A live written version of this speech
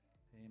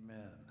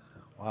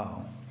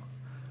Wow.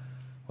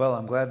 Well,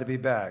 I'm glad to be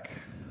back.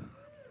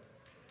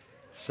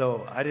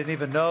 So I didn't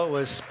even know it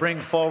was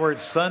Spring Forward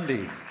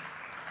Sunday.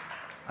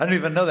 I didn't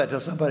even know that till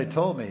somebody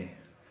told me.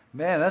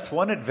 Man, that's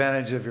one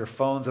advantage of your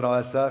phones and all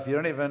that stuff. You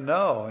don't even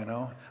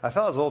know. I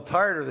thought I was a little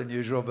tireder than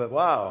usual, but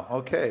wow,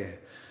 okay.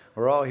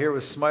 We're all here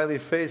with smiley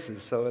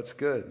faces, so it's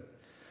good.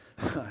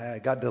 I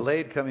got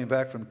delayed coming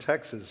back from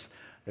Texas.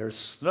 There's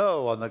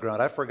snow on the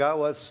ground. I forgot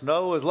what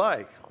snow was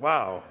like.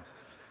 Wow.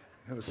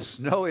 It was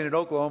snowing in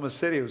Oklahoma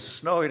City. It was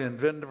snowing in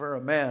Denver. Oh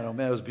man,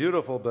 it was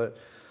beautiful, but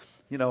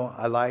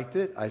I liked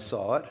it. I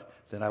saw it.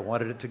 Then I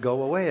wanted it to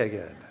go away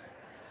again.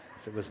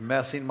 So it was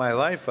messing my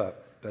life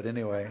up. But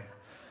anyway,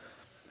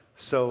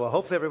 so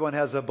hopefully everyone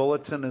has a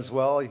bulletin as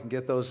well. You can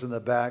get those in the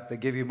back. They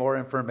give you more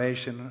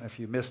information if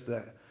you missed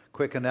the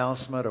quick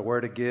announcement or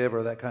where to give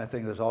or that kind of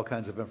thing. There's all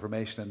kinds of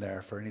information in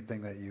there for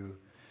anything that you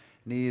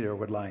need or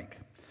would like.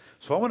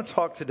 So I want to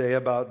talk today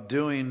about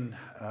doing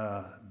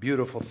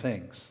beautiful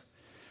things.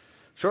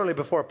 Shortly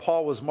before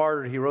Paul was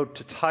martyred, he wrote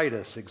to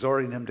Titus,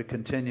 exhorting him to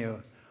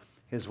continue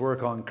his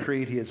work on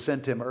Crete. He had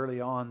sent him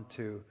early on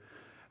to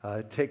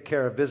take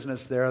care of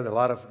business there. There were a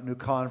lot of new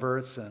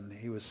converts, and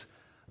he was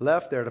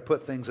left there to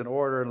put things in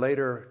order. And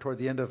later, toward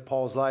the end of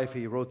Paul's life,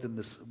 he wrote them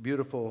this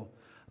beautiful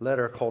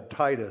letter called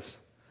Titus.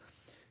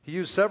 He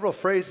used several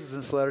phrases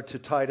in this letter to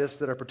Titus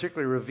that are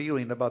particularly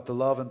revealing about the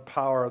love and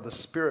power of the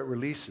Spirit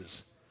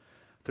releases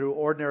through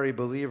ordinary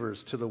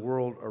believers to the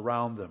world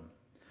around them.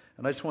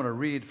 And I just want to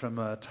read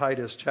from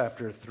Titus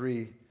chapter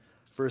 3,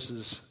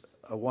 verses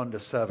 1 to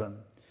 7.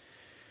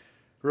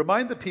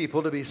 Remind the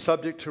people to be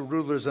subject to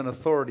rulers and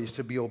authorities,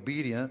 to be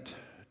obedient,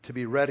 to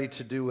be ready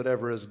to do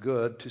whatever is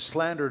good, to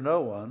slander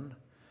no one,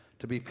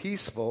 to be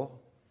peaceable,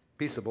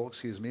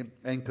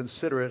 and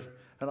considerate,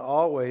 and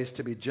always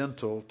to be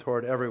gentle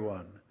toward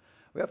everyone.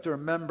 We have to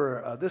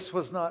remember this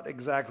was not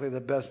exactly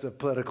the best of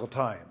political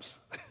times.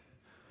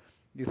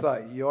 You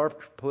thought your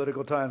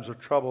political times were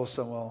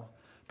troublesome. Well,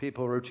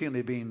 people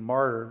routinely being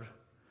martyred.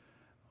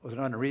 It was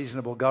an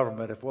unreasonable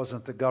government. If it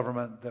wasn't the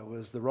government that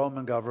was the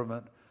Roman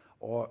government,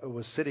 or it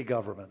was city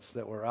governments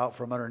that were out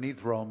from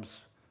underneath Rome's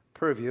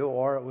purview,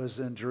 or it was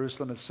in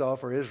Jerusalem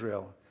itself or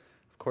Israel.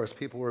 Of course,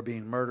 people were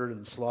being murdered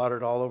and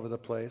slaughtered all over the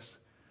place.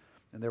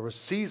 And there were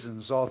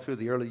seasons all through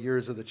the early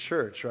years of the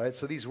church, right?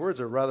 So these words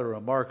are rather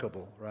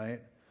remarkable, right?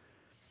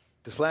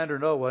 To slander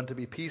no one, to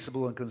be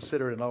peaceable and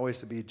considerate, and always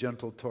to be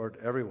gentle toward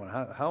everyone.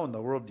 How in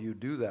the world do you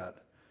do that?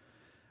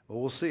 Well,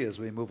 we'll see as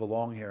we move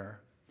along here.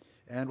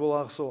 And we'll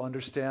also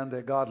understand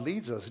that God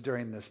leads us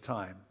during this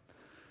time.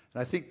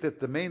 And I think that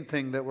the main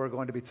thing that we're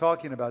going to be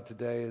talking about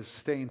today is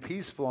staying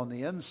peaceful on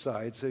the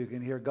inside so you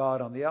can hear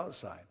God on the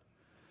outside.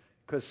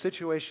 Because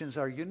situations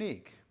are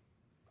unique.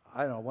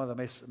 I don't know, one of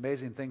the most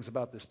amazing things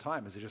about this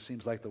time is it just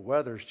seems like the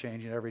weather's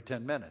changing every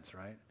 10 minutes,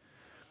 right?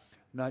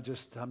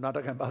 I'm not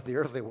talking about the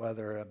earthly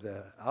weather of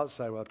the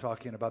outside. I'm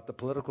talking about the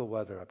political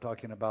weather. I'm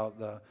talking about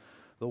the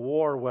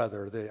war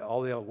weather,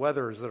 all the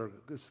weathers that are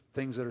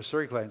things that are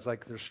circulating. It's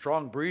like there's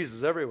strong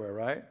breezes everywhere,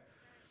 right?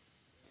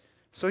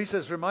 So he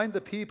says, remind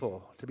the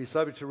people to be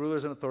subject to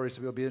rulers and authorities,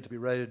 to be obedient, to be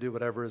ready to do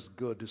whatever is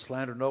good, to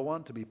slander no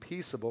one, to be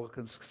peaceable,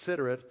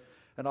 considerate,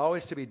 and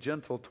always to be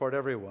gentle toward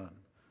everyone.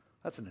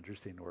 That's an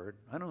interesting word.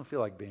 I don't feel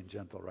like being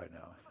gentle right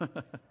now.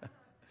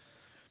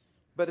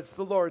 But it's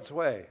the Lord's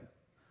way.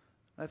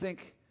 I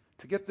think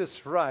to get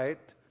this right,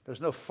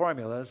 there's no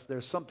formulas.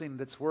 There's something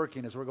that's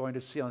working, as we're going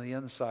to see on the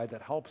inside,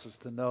 that helps us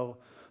to know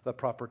the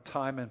proper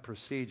time and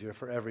procedure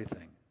for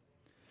everything.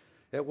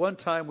 At one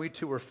time, we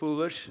too were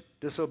foolish,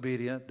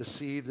 disobedient,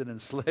 deceived, and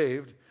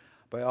enslaved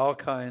by all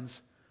kinds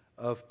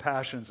of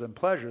passions and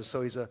pleasures.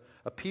 So he's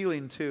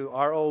appealing to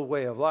our old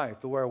way of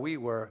life, the way we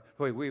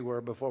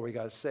were before we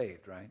got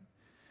saved, right?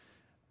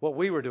 What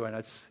we were doing,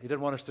 he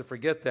didn't want us to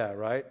forget that,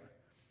 right?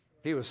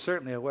 He was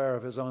certainly aware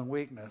of his own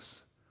weakness.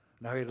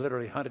 Now he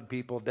literally hunted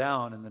people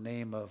down in the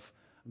name of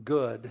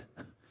good,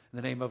 in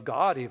the name of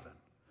God even,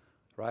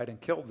 right,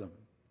 and killed them.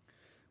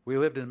 We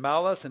lived in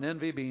malice and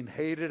envy, being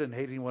hated and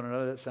hating one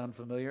another. That sound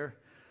familiar?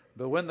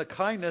 But when the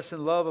kindness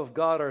and love of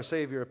God our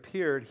Savior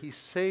appeared, he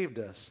saved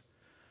us,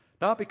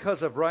 not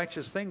because of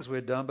righteous things we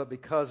had done, but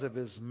because of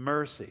his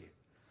mercy.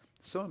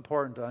 It's so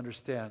important to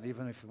understand,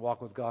 even if you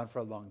walk with God for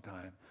a long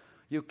time.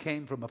 You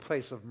came from a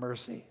place of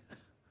mercy.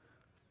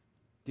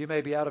 You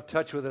may be out of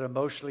touch with it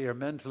emotionally or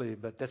mentally,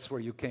 but that's where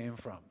you came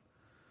from,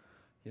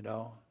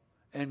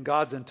 And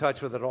God's in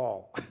touch with it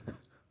all.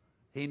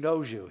 He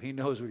knows you. He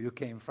knows where you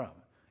came from,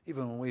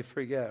 even when we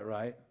forget,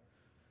 right?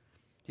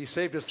 He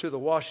saved us through the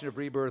washing of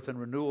rebirth and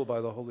renewal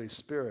by the Holy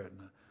Spirit.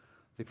 And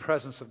the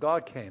presence of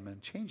God came and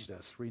changed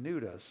us,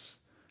 renewed us,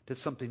 did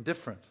something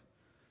different.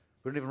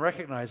 We don't even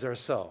recognize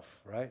ourselves,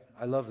 right?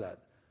 I love that.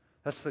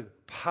 That's the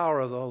power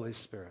of the Holy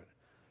Spirit.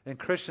 In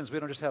Christians,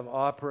 we're not just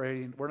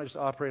operating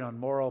on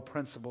moral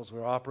principles.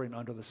 We're operating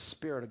under the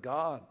Spirit of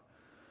God.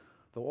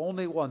 The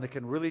only one that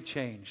can really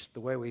change the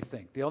way we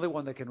think. The only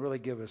one that can really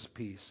give us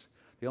peace.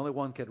 The only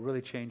one that can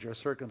really change our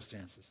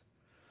circumstances.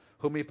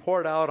 Whom he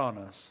poured out on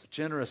us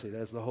generously,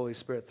 that is the Holy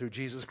Spirit, through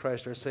Jesus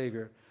Christ our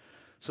Savior,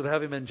 so that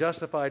having been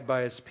justified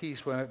by his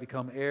peace, we might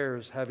become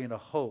heirs, having a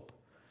hope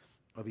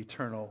of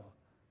eternal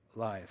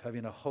life.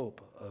 Having a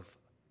hope of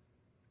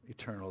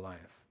eternal life.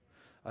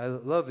 I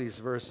love these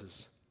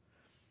verses.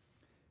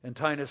 In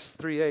Titus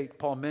 3:8,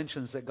 Paul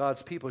mentions that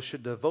God's people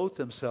should devote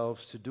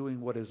themselves to doing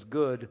what is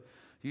good,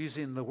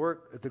 using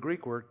the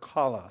Greek word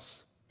kalos,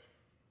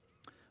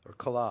 or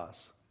kalos.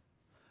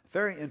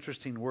 Very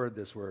interesting word,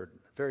 this word.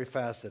 Very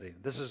fascinating.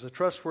 This is a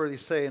trustworthy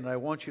saying, and I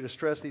want you to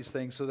stress these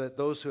things so that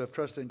those who have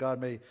trusted in God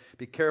may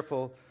be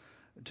careful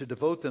to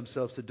devote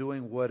themselves to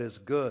doing what is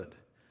good.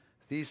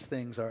 These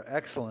things are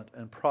excellent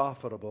and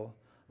profitable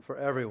for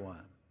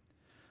everyone.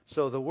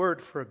 So the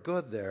word for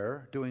good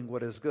there, doing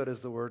what is good, is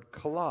the word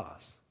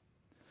kalos.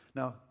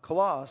 Now,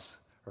 kalos,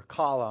 or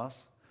kalos,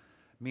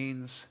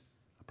 means,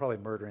 I'm probably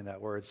murdering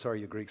that word.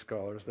 Sorry, you Greek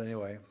scholars. But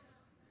anyway,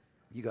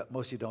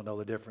 most of you don't know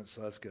the difference,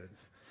 so that's good.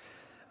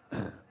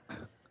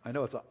 I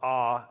know it's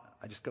I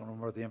just don't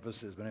remember what the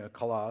emphasis is. But anyway,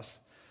 kalos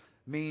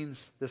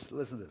means,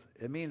 listen to this.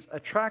 It means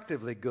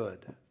attractively good.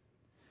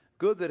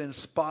 Good that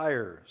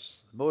inspires,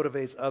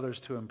 motivates others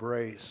to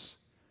embrace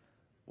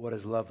what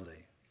is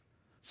lovely.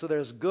 So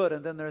there's good,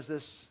 and then there's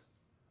this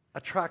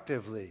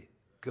attractively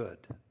good,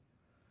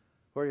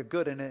 where you're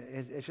good, and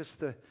it's just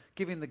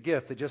giving the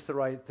gift at just the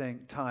right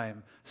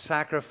time,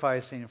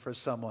 sacrificing for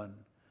someone,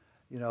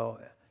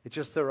 at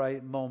just the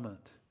right moment,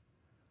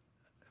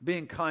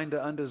 being kind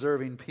to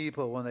undeserving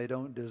people when they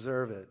don't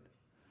deserve it,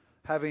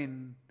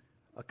 having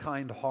a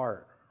kind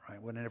heart,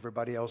 right, when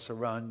everybody else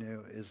around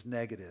you is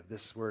negative.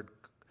 This word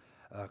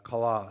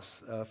kalos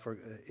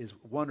is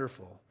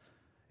wonderful.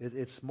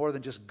 It's more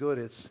than just good.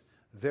 It's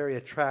very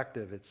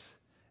attractive.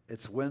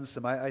 It's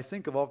winsome. I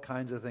think of all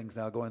kinds of things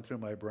now going through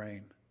my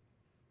brain,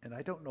 and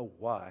I don't know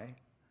why.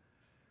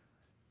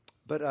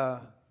 But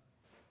I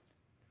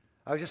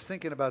was just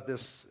thinking about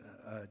this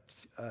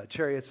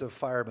Chariots of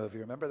Fire movie.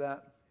 Remember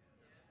that?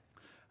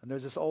 And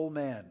there's this old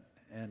man,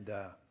 and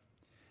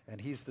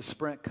he's the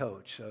sprint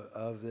coach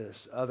of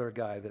this other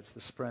guy that's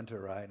the sprinter,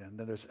 right? And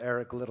then there's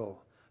Eric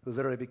Liddell, who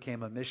literally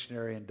became a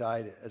missionary and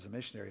died as a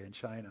missionary in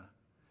China.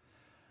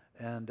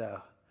 And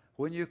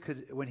when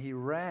he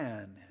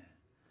ran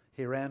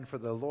for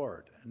the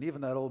Lord. And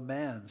even that old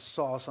man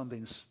saw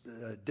something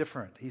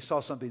different. He saw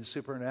something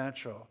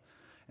supernatural.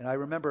 And I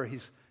remember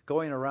he's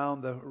going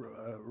around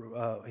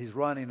he's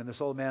running, and this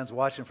old man's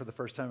watching for the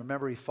first time.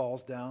 Remember, he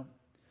falls down,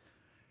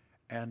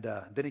 and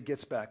then he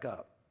gets back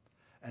up.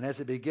 And as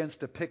he begins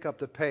to pick up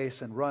the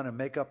pace and run and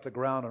make up the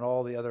ground on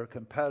all the other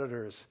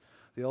competitors,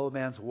 the old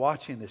man's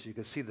watching this. You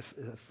can see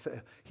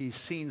he's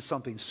seen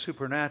something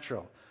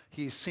supernatural.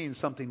 He's seen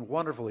something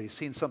wonderful. He's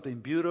seen something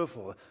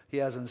beautiful he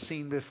hasn't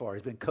seen before.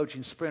 He's been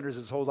coaching sprinters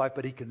his whole life,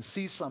 but he can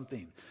see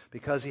something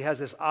because he has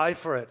this eye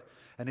for it.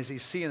 And as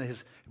he's seeing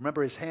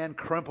remember his hand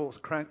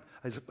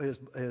his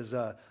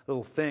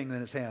little thing in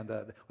his hand,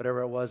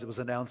 whatever it was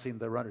announcing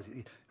the runners.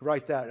 He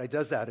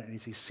does that,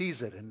 and he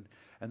sees it, and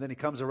then he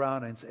comes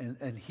around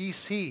and he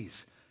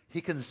sees.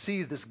 He can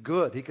see this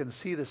good. He can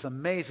see this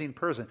amazing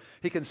person.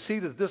 He can see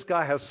that this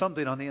guy has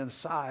something on the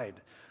inside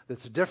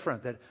that's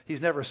different, that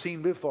he's never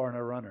seen before in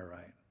a runner,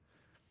 right?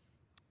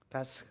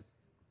 That's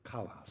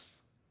kalos.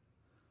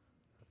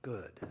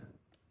 Good.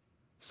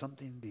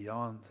 Something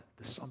beyond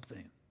the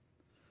something.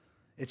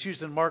 It's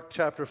used in Mark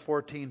chapter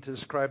 14 to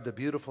describe the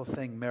beautiful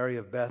thing Mary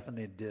of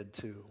Bethany did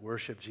to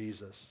worship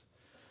Jesus.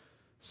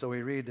 So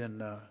we read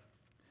in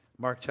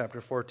Mark chapter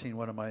 14,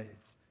 one of my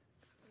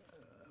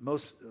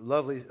most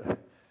lovely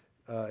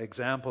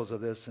examples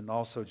of this, and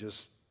also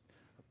just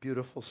a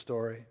beautiful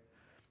story.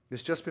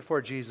 It's just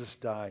before Jesus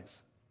dies.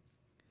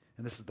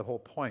 And this is the whole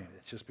point.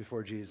 It's just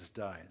before Jesus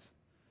dies.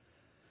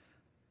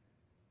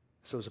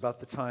 So it's about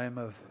the time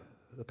of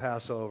the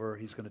Passover.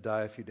 He's going to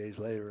die a few days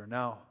later.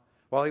 Now,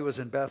 while he was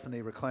in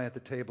Bethany, reclining at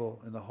the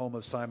table in the home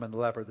of Simon the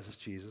leper, this is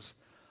Jesus,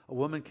 a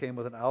woman came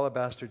with an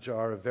alabaster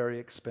jar of very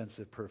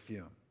expensive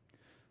perfume.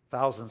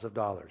 Thousands of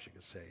dollars, you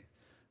could say,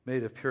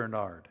 made of pure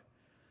nard.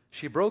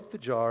 She broke the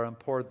jar and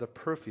poured the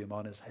perfume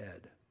on his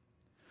head.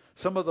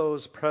 Some of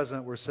those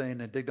present were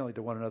saying indignantly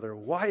to one another,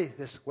 "Why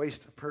this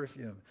waste of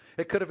perfume?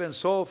 It could have been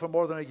sold for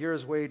more than a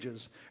year's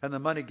wages and the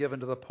money given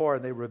to the poor."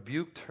 And they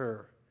rebuked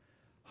her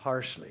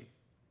harshly.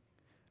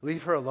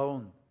 "Leave her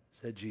alone,"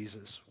 said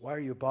Jesus. "Why are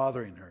you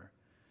bothering her?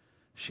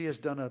 She has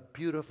done a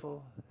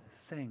beautiful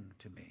thing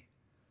to me."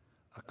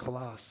 A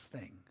kalos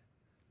thing.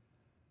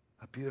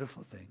 A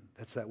beautiful thing.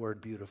 That's that word,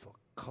 beautiful.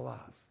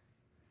 Kalos.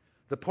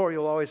 The poor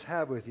you'll always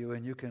have with you,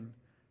 and you can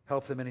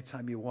help them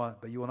anytime you want,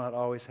 but you will not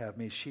always have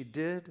me. She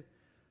did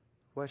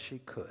what she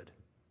could.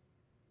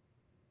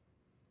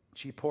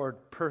 She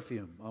poured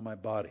perfume on my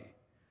body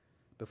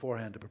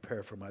beforehand to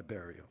prepare for my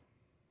burial.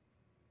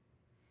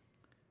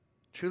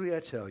 Truly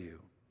I tell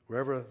you,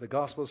 wherever the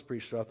gospel is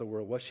preached throughout the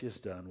world, what she has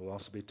done will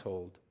also be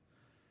told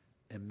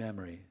in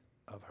memory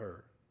of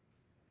her.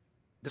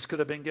 This could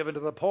have been given to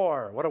the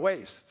poor. What a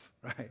waste,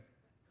 right?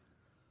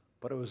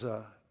 But it was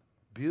a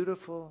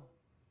beautiful,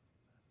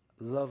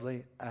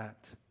 lovely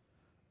act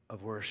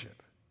of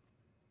worship.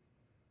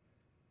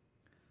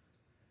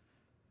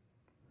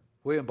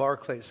 William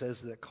Barclay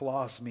says that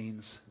kalos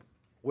means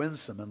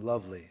winsome and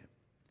lovely,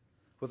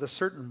 with a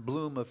certain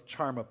bloom of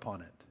charm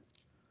upon it.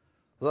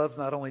 Love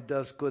not only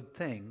does good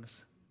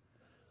things,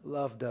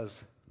 love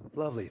does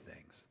lovely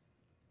things.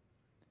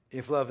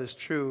 If love is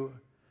true,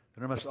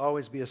 then there must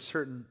always be a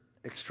certain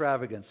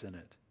extravagance in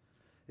it.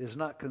 It is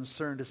not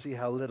concerned to see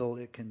how little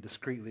it can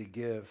discreetly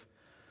give.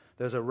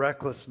 There's a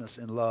recklessness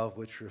in love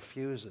which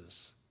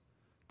refuses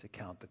to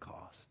count the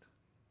cost.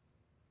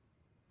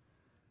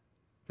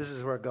 This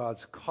is where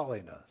God's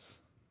calling us.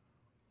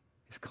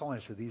 He's calling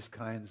us to these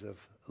kinds of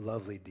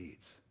lovely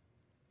deeds.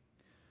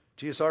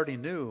 Jesus already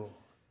knew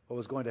what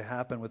was going to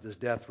happen with his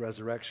death,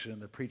 resurrection,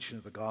 and the preaching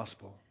of the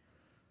gospel.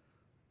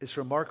 It's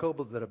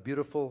remarkable that a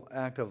beautiful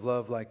act of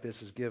love like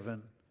this is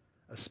given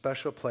a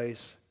special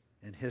place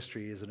in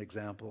history as an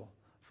example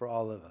for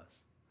all of us.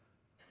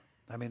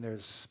 I mean,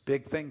 there's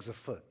big things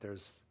afoot.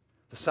 There's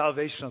the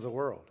salvation of the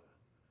world.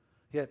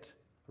 Yet,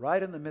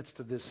 right in the midst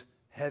of this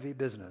heavy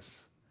business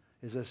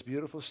is this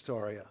beautiful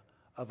story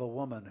of a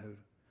woman who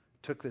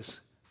took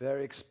this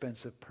very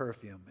expensive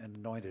perfume and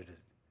anointed it.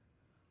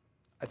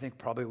 I think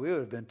probably we would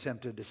have been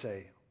tempted to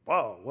say,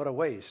 wow, what a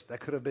waste. That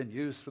could have been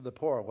used for the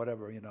poor, or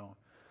whatever,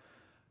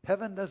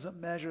 Heaven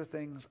doesn't measure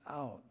things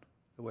out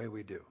the way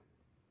we do.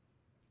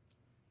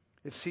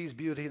 It sees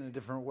beauty in a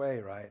different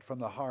way, right? From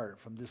the heart,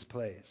 from this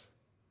place.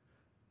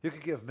 You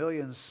could give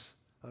millions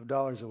of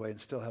dollars away and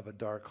still have a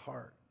dark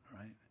heart,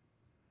 right?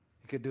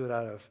 You could do it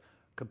out of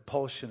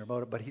compulsion or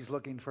motive, but he's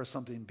looking for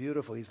something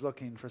beautiful. He's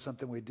looking for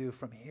something we do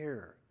from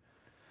here.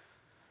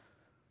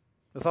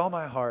 With all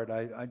my heart,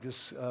 I'm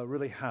just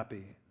really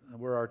happy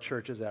where our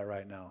church is at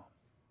right now.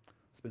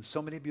 There's been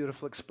so many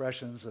beautiful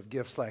expressions of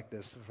gifts like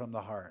this from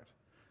the heart.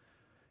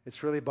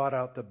 It's really brought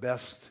out the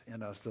best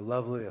in us, the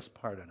loveliest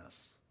part in us.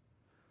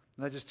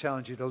 And I just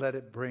challenge you to let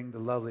it bring the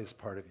loveliest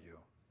part of you.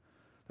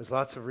 There's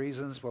lots of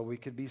reasons why we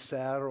could be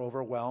sad or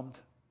overwhelmed.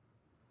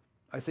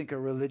 I think a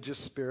religious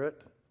spirit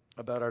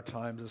about our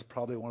times is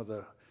probably one of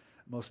the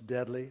most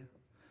deadly.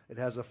 It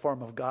has a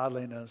form of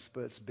godliness,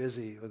 but it's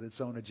busy with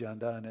its own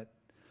agenda, and it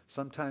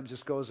sometimes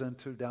just goes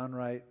into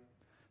downright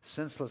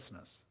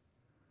senselessness.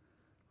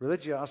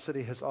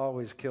 Religiosity has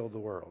always killed the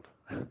world,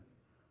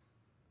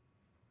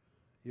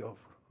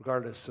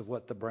 regardless of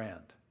what the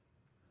brand.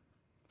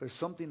 There's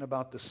something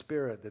about the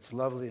Spirit that's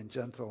lovely and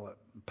gentle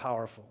and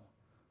powerful.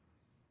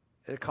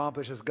 It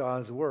accomplishes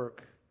God's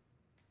work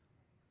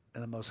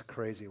in the most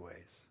crazy ways.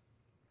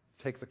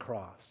 Take the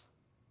cross.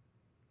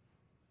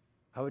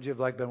 How would you have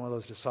liked being one of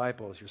those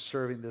disciples? You're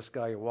serving this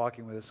guy, you're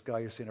walking with this guy,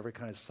 you're seeing every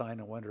kind of sign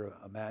and wonder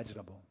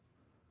imaginable.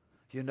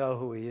 You know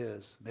who he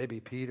is. Maybe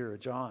Peter or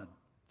John,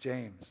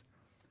 James.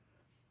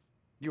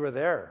 You were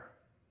there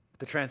at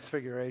the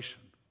transfiguration.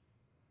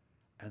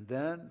 And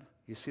then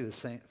you see the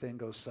same thing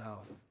go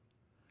south.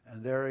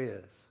 And there he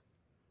is,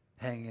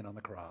 hanging on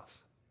the cross.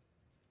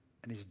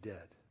 And he's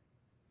dead.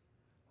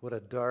 What a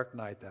dark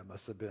night that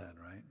must have been,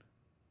 right?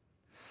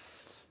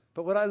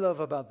 But what I love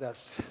about that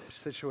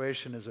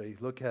situation as I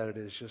look at it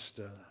is just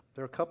there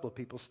are a couple of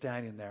people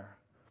standing there.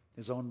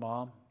 His own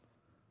mom.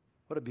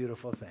 What a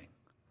beautiful thing.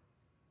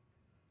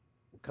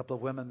 A couple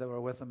of women that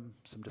were with him,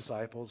 some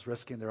disciples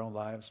risking their own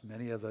lives.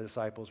 Many of the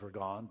disciples were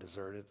gone,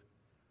 deserted.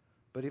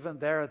 But even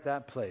there at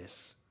that place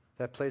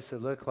that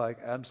looked like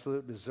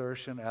absolute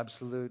desertion,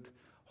 absolute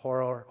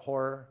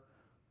horror,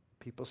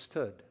 people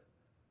stood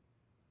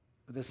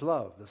with this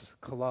love, this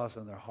kalos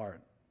in their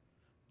heart,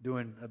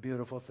 doing a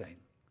beautiful thing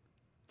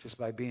just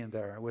by being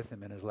there with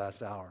him in his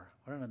last hour.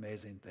 What an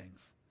amazing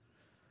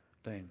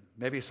thing.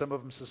 Maybe some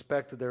of them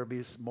suspected there would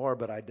be more,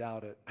 but I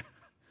doubt it.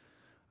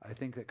 I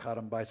think that caught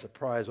them by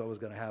surprise what was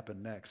going to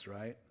happen next,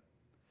 right?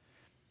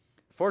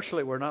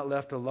 Fortunately, we're not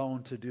left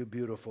alone to do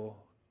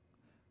beautiful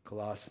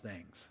kalos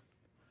things.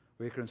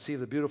 We can see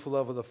the beautiful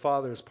love of the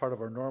Father as part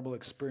of our normal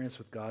experience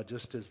with God,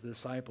 just as the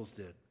disciples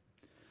did.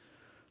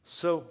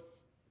 So,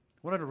 I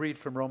wanted to read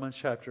from Romans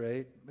chapter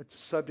 8. It's a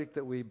subject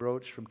that we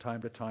broach from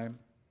time to time.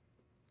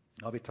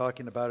 I'll be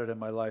talking about it in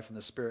my Life in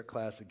the Spirit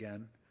class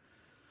again.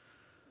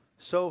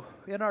 So,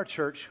 in our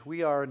church,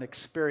 we are an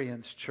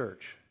experienced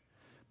church,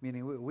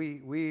 meaning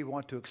we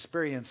want to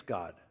experience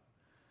God.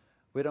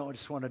 We don't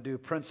just want to do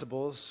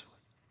principles.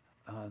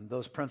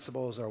 Those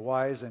principles are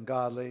wise and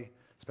godly,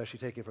 especially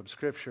taken from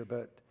Scripture,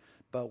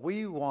 but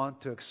we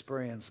want to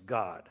experience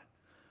God.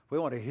 We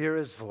want to hear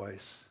his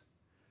voice.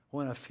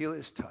 We want to feel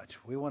his touch.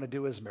 We want to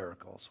do his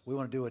miracles. We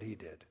want to do what he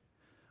did,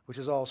 which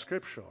is all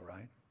scriptural,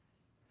 right?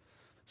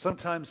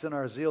 Sometimes in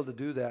our zeal to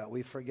do that,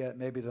 we forget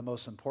maybe the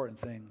most important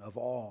thing of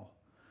all.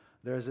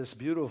 There's this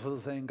beautiful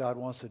thing God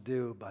wants to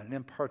do by an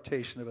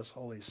impartation of his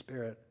Holy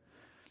Spirit.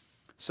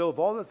 So of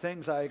all the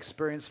things I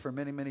experienced for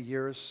many, many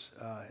years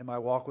in my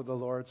walk with the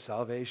Lord,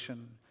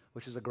 salvation,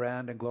 which is a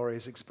grand and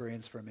glorious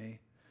experience for me,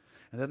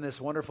 and then this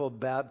wonderful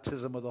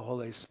baptism of the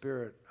Holy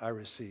Spirit I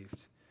received.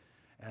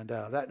 And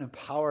that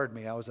empowered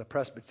me. I was a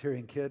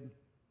Presbyterian kid.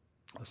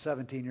 I was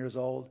 17 years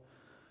old.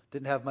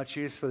 Didn't have much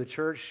use for the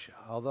church,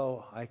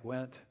 although I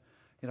went,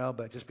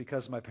 but just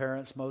because of my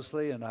parents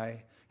mostly. And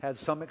I had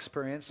some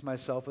experience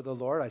myself with the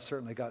Lord. I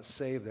certainly got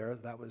saved there,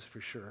 that was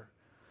for sure.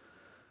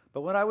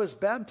 But when I was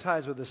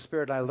baptized with the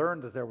Spirit, I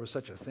learned that there was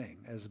such a thing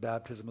as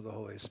baptism of the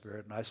Holy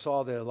Spirit. And I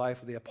saw the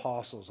life of the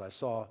apostles. I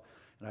saw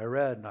and I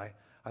read and I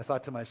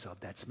thought to myself,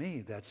 that's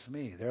me, that's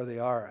me. There they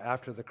are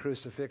after the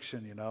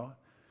crucifixion, you know.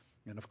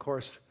 And of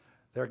course,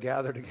 they're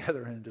gathered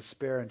together in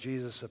despair and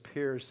Jesus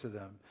appears to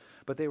them.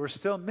 But they were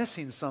still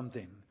missing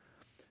something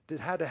that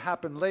had to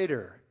happen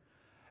later.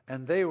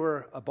 And they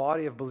were a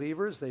body of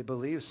believers. They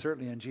believed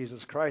certainly in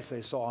Jesus Christ.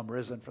 They saw him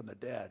risen from the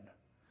dead.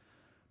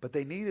 But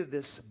they needed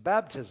this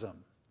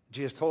baptism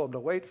Jesus told them to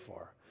wait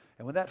for.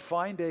 And when that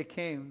fine day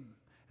came,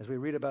 as we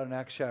read about in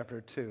Acts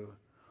chapter 2,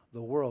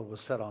 the world was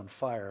set on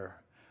fire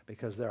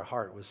because their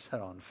heart was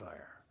set on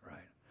fire,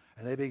 right?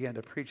 And they began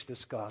to preach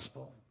this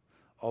gospel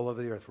all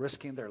over the earth,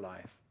 risking their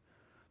life.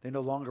 They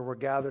no longer were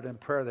gathered in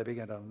prayer. They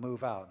began to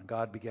move out, and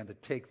God began to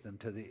take them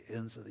to the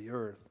ends of the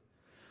earth.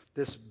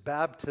 This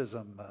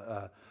baptism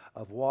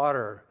of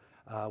water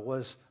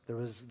was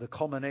the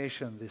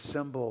culmination, the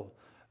symbol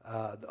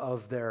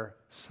of their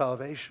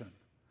salvation.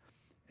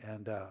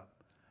 And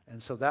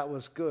so that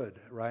was good,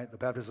 right? The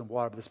baptism of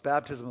water. But this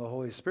baptism of the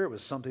Holy Spirit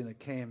was something that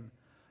came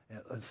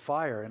in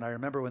fire. And I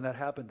remember when that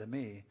happened to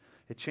me,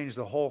 it changed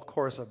the whole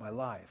course of my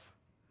life.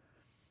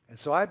 And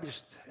so I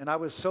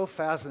was so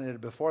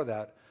fascinated before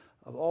that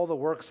of all the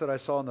works that I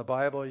saw in the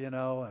Bible, you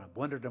know, and I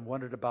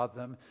wondered about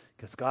them.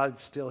 Because God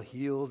still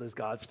healed? Does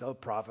God still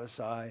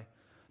prophesy?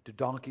 Do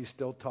donkeys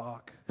still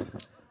talk?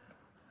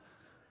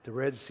 The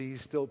Red Sea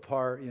still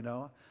part, you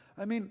know?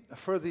 I mean,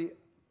 for the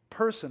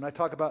person, I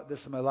talk about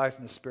this in my Life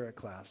in the Spirit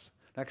class.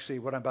 Actually,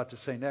 what I'm about to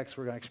say next,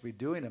 we're going to actually be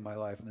doing in my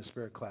Life in the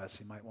Spirit class.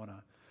 You might want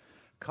to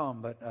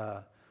come, but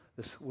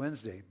this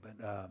Wednesday.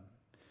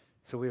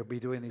 So we'll be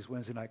doing these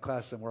Wednesday night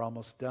classes, and we're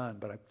almost done.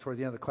 But toward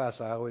the end of the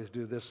class, I always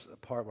do this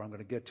part where I'm going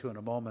to get to in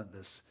a moment,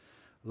 this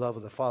love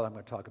of the Father I'm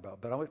going to talk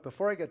about. But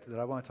before I get to that,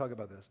 I want to talk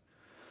about this.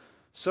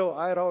 So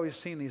I had always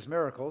seen these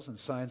miracles and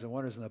signs and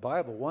wonders in the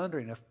Bible,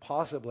 wondering if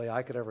possibly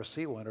I could ever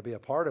see one or be a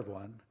part of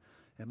one.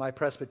 In my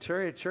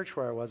Presbyterian church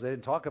where I was, they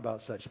didn't talk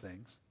about such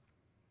things.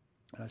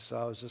 And so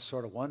I was just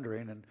sort of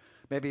wondering and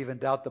maybe even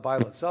doubt the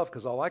Bible itself,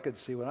 because all I could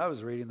see when I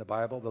was reading the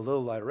Bible, the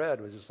little I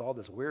read, was just all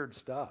this weird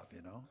stuff,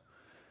 you know,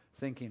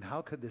 thinking,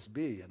 how could this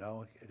be, you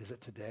know, is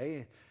it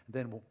today?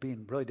 And then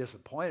being really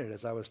disappointed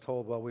as I was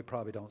told, well, we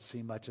probably don't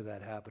see much of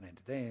that happening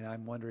today. And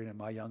I'm wondering in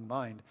my young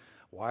mind,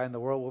 why in the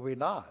world will we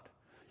not?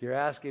 You're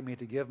asking me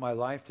to give my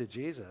life to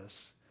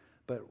Jesus,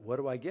 but what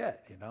do I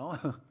get, you know?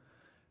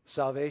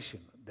 Salvation,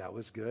 that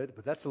was good,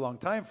 but that's a long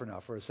time for now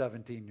for a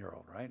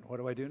 17-year-old, right? What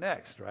do I do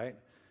next, right?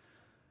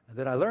 And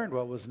then I learned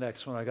what was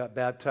next when I got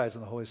baptized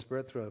in the Holy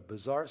Spirit through a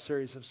bizarre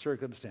series of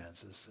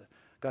circumstances.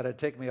 God had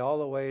taken me all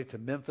the way to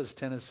Memphis,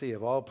 Tennessee,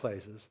 of all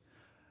places,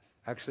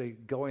 actually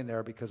going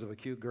there because of a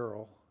cute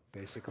girl,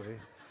 basically,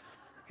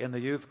 in the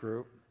youth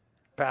group,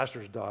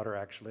 pastor's daughter,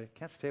 actually.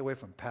 Can't stay away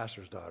from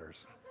pastor's daughters.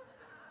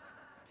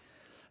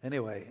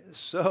 Anyway,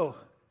 so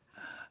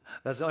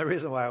that's the only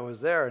reason why I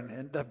was there, and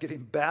ended up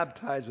getting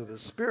baptized with the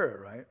Spirit,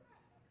 right?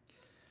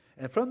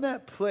 And from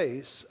that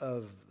place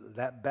of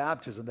that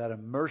baptism, that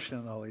immersion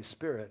in the Holy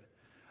Spirit,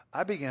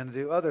 I began to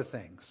do other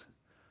things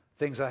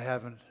I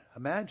haven't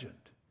imagined.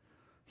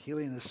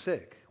 Healing the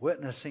sick,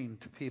 witnessing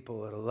to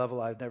people at a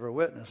level I've never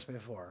witnessed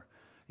before.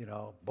 You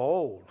know,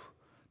 bold,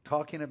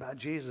 talking about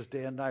Jesus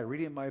day and night,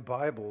 reading my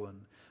Bible,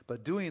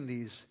 but doing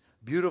these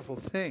beautiful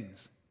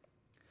things.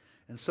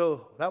 And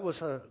so that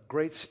was a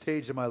great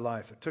stage of my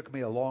life. It took me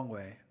a long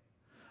way.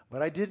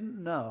 But I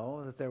didn't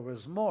know that there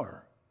was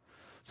more.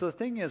 So the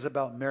thing is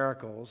about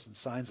miracles and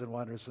signs and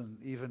wonders and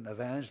even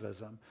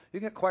evangelism, you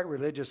get quite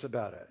religious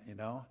about it, you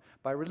know.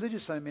 By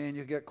religious, I mean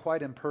you get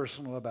quite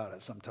impersonal about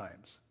it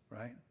sometimes,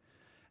 right?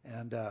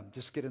 And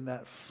just get in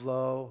that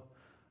flow.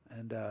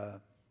 And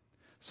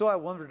so I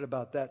wondered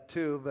about that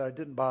too, but it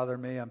didn't bother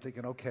me. I'm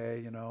thinking, okay,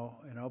 you know,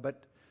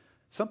 but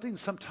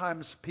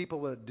sometimes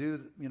people that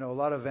do, you know, a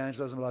lot of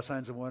evangelism, a lot of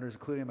signs and wonders,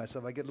 including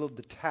myself, I get a little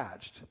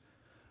detached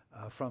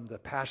from the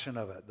passion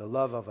of it, the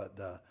love of it,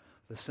 the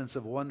sense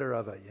of wonder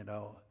of it, you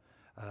know.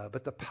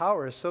 But the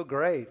power is so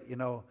great, you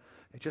know,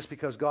 just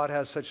because God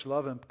has such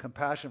love and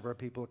compassion for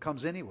people, it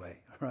comes anyway,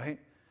 right?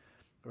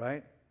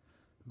 Right?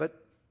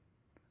 But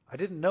I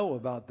didn't know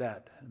about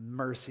that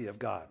mercy of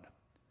God.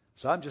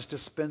 So I'm just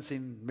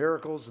dispensing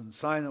miracles and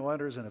signs and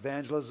wonders and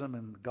evangelism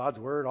and God's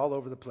word all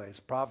over the place,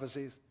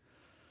 prophecies.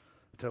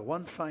 Until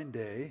one fine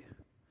day,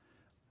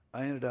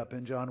 I ended up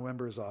in John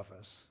Wimber's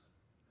office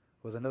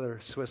with another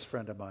Swiss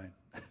friend of mine.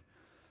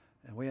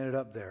 And we ended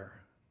up there.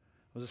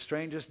 It was the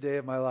strangest day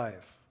of my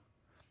life.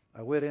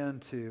 I went in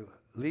to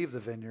leave the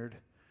vineyard.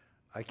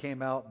 I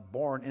came out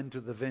born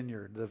into the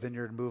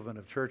vineyard movement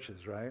of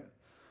churches, right?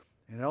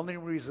 And the only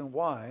reason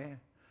why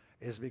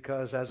is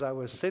because as I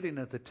was sitting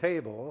at the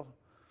table,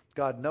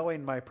 God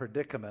knowing my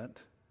predicament,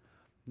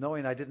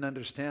 knowing I didn't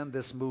understand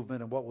this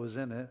movement and what was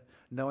in it,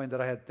 knowing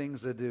that I had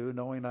things to do,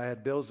 knowing I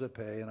had bills to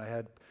pay, and I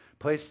had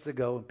places to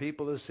go and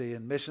people to see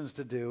and missions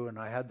to do, and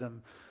I had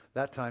them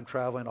that time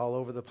traveling all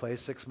over the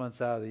place 6 months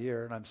out of the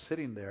year, and I'm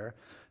sitting there,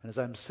 and as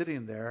I'm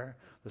sitting there,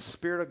 the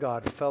Spirit of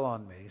God fell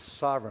on me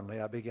sovereignly.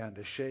 I began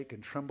to shake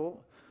and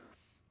tremble,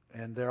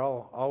 And they're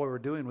all we were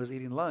doing was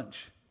eating lunch.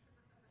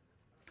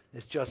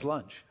 It's just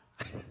lunch.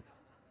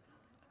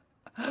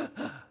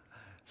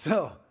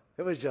 So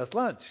it was just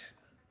lunch.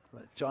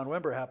 But John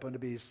Wimber happened to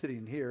be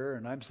sitting here,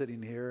 and I'm sitting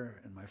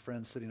here, and my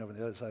friend's sitting over on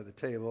the other side of the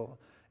table.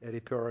 Eddie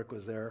Pioric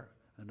was there.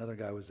 Another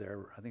guy was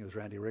there. I think it was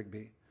Randy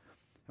Rigby.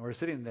 And we're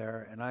sitting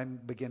there, and I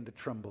begin to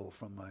tremble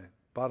from my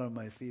bottom of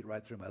my feet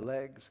right through my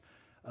legs,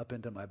 up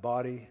into my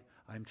body.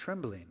 I'm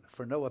trembling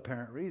for no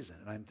apparent reason.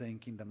 And I'm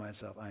thinking to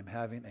myself, I'm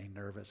having a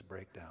nervous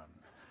breakdown.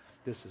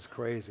 This is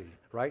crazy.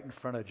 Right in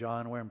front of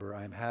John Wimber,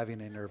 I'm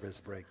having a nervous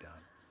breakdown.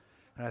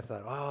 And I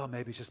thought, oh,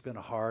 maybe it's just been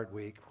a hard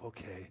week.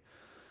 Okay.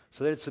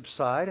 So they'd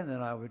subside, and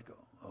then I would go,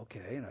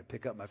 okay, and I'd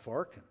pick up my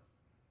fork, and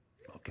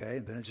okay,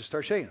 and then it just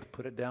starts shaking.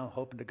 Put it down,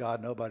 hoping to God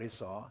nobody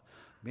saw.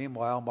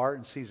 Meanwhile,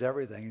 Martin sees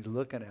everything. He's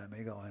looking at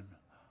me going,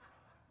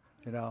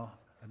 and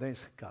then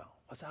he's going,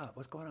 what's up?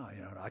 What's going on?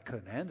 And I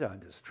couldn't handle it.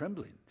 I'm just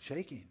trembling,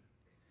 shaking.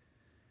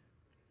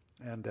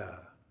 And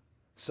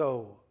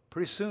so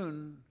pretty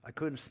soon, I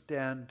couldn't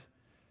stand.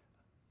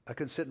 I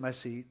couldn't sit in my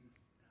seat.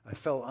 I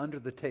fell under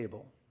the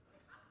table.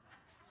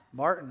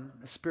 Martin,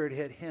 the Spirit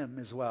hit him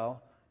as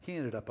well. He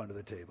ended up under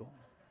the table.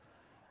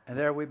 And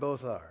there we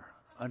both are,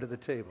 under the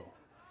table.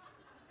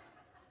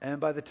 And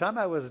by the time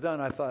I was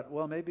done, I thought,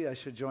 well, maybe I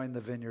should join the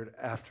vineyard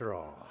after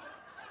all.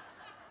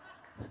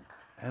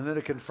 And then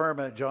to confirm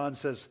it, John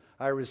says,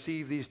 I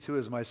receive these two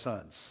as my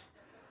sons.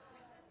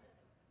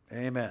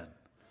 Amen.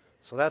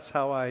 So that's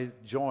how I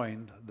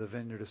joined the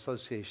Vineyard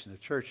Association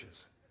of Churches.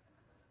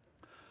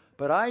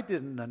 But I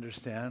didn't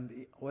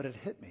understand what had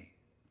hit me.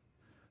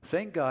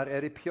 Thank God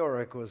Eddie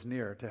Pioric was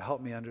near to help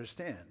me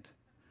understand.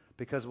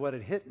 Because what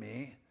had hit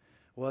me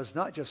was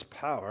not just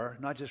power,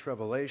 not just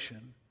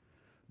revelation,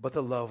 but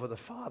the love of the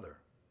Father.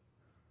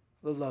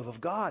 The love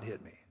of God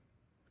hit me.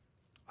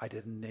 I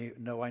didn't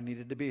know I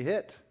needed to be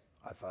hit.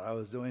 I thought I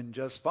was doing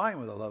just fine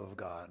with the love of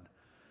God.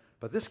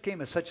 But this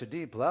came at such a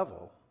deep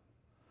level,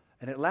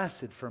 and it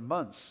lasted for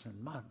months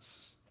and months.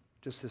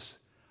 Just this,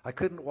 I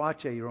couldn't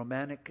watch a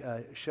romantic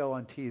show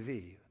on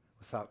TV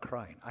without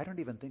crying. I don't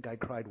even think I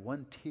cried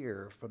one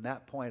tear from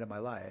that point in my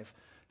life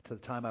to the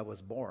time I was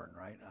born,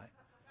 right?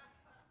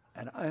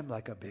 And I'm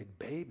like a big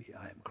baby.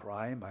 I'm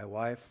crying. My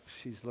wife,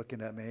 she's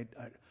looking at me.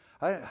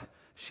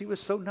 She was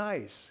so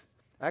nice.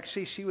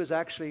 Actually, she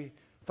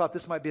thought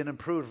this might be an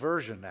improved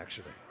version,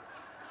 actually.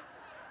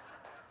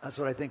 That's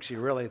what I think she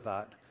really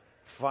thought.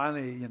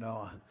 Finally,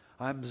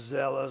 I'm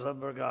zealous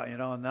for God,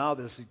 and now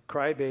this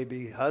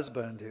crybaby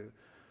husband who,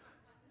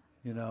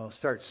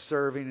 starts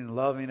serving and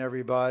loving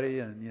everybody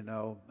and,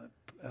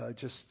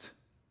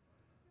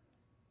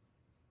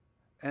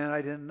 and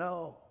I didn't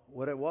know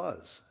what it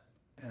was.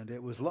 And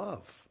it was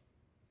love.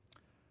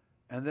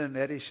 And then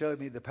Eddie showed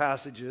me the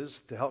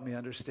passages to help me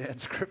understand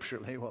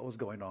scripturally what was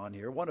going on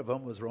here. One of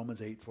them was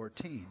Romans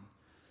 8:14.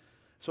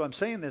 So I'm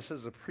saying this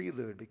as a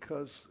prelude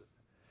because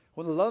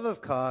when the love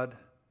of God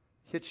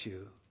hits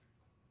you,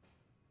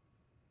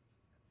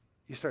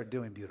 you start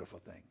doing beautiful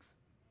things.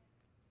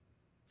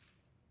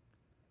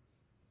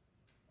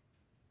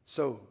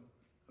 So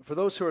for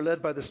those who are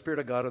led by the Spirit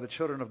of God or the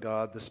children of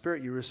God, the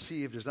Spirit you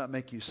receive does not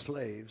make you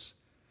slaves,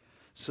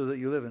 so that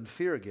you live in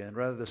fear again.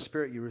 Rather, the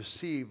Spirit you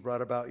received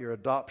brought about your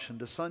adoption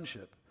to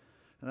sonship.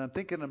 And I'm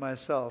thinking to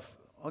myself,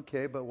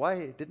 okay, but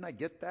why didn't I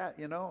get that?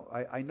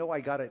 I know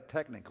I got it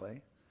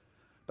technically,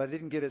 but I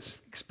didn't get it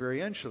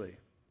experientially.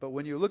 But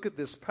when you look at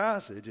this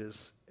passage,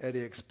 as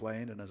Eddie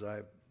explained, and as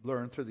I've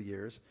learned through the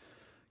years,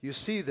 you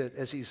see that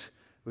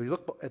when you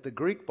look at the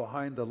Greek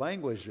behind the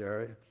language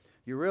there,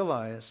 you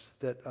realize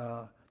that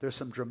there's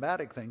some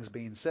dramatic things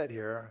being said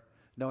here.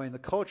 Knowing the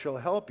culture will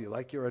help you,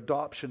 like your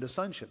adoption to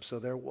sonship. So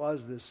there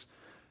was this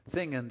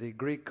thing in the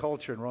Greek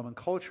culture and Roman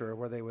culture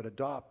where they would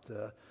adopt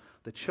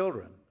the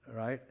children,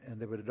 right? And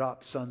they would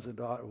adopt sons and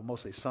daughters, well,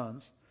 mostly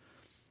sons.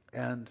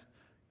 And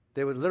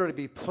they would literally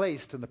be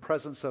placed in the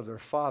presence of their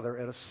father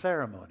at a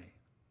ceremony,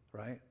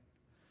 right?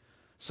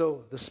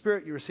 So the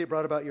Spirit you received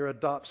brought about your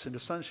adoption to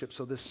sonship.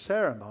 So this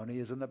ceremony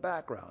is in the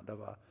background of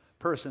a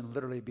person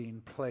literally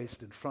being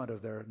placed in front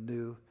of their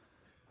new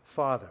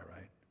father,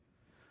 right?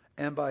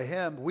 And by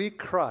him we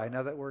cry.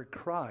 Now that word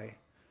cry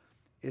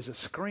is a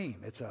scream.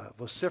 It's a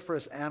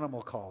vociferous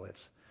animal call.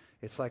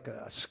 It's like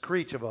a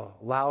screech of a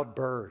loud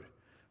bird.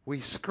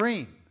 We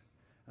scream.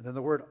 And then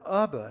the word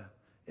Abba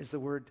is the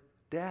word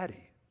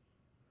daddy.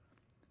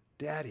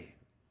 Daddy.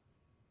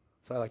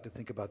 So I like to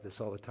think about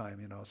this all the time.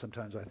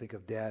 Sometimes I think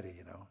of daddy,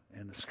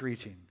 and the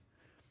screeching.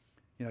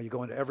 You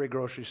go into every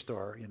grocery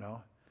store, and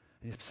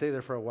you stay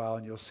there for a while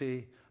and you'll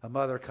see a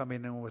mother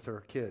coming in with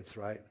her kids,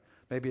 right?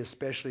 Maybe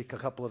especially a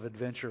couple of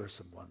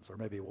adventuresome ones, or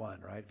maybe one,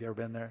 right? Have you ever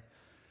been there?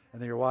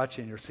 And then you're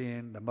watching, you're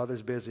seeing the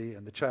mother's busy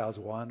and the child's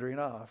wandering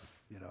off,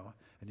 and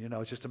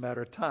it's just a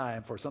matter of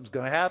time for something's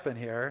going to happen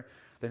here.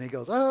 Then he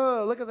goes,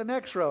 oh, look at the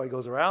next row. He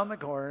goes around the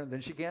corner, and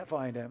then she can't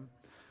find him.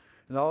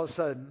 And all of a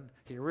sudden,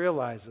 he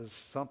realizes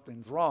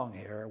something's wrong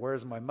here.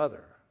 Where's my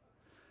mother?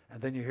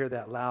 And then you hear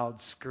that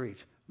loud screech,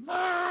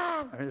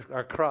 Mom!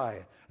 Or cry.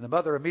 And the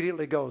mother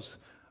immediately goes,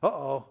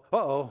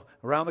 uh-oh,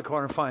 around the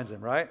corner and finds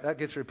him, right? That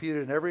gets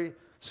repeated in every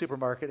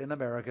supermarket in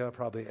America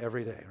probably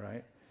every day,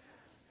 right?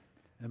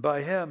 And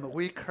by him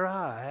we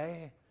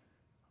cry,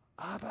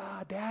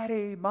 Abba,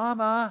 Daddy,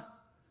 Mama.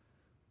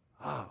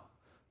 Oh,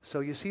 so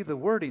you see the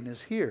wording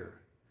is here.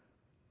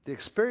 The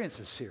experience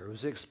is here. It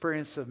was the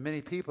experience of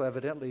many people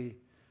evidently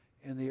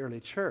in the early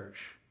church.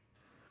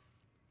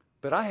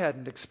 But I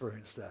hadn't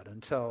experienced that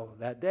until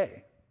that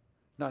day,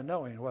 not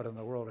knowing what in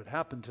the world had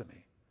happened to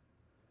me.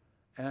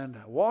 And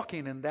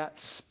walking in that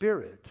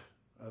spirit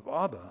of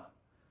Abba,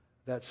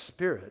 that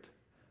spirit,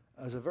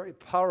 is a very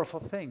powerful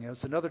thing.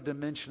 It's another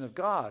dimension of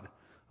God.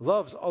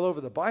 Love's all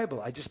over the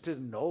Bible. I just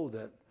didn't know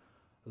that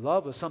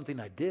love was something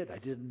I did. I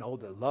didn't know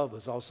that love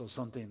was also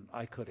something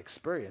I could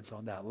experience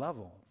on that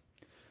level.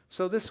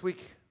 So this week,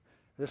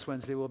 this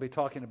Wednesday, we'll be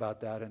talking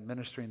about that and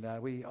ministering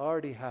that. We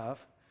already have.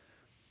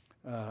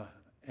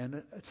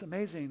 And it's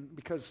amazing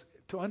because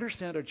to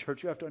understand our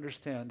church, you have to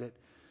understand that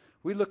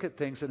we look at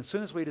things, and as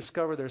soon as we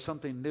discover there's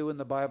something new in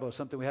the Bible,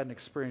 something we hadn't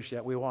experienced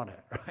yet, we want it,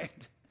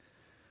 right?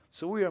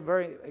 So we are a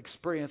very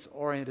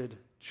experience-oriented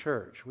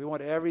church. We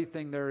want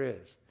everything there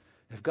is.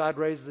 If God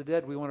raised the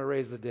dead, we want to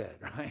raise the dead,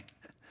 right?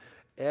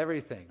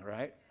 Everything,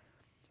 right?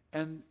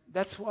 And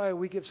that's why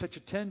we give such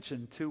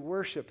attention to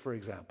worship, for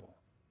example.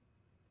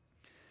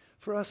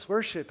 For us,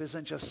 worship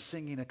isn't just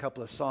singing a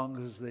couple of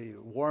songs as the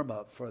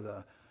warm-up for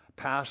the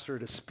pastor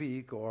to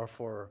speak or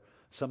for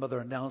some other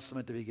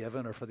announcement to be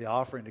given or for the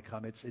offering to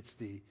come.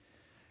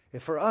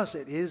 For us,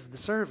 it is the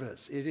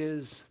service. It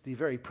is the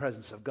very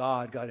presence of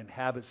God. God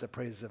inhabits the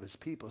praises of his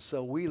people.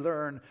 So we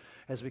learn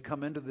as we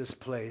come into this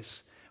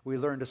place, we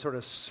learn to sort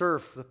of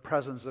surf the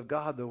presence of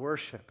God, the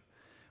worship.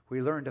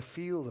 We learn to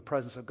feel the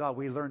presence of God.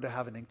 We learn to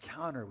have an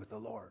encounter with the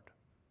Lord,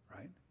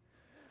 right?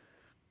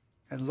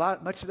 And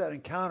much of that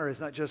encounter is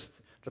not just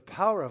the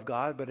power of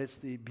God, but it's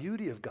the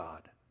beauty of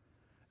God,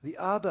 the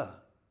Abba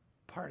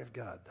part of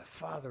God, the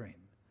fathering.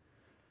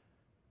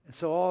 And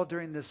so all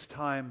during this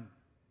time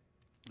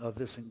of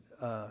this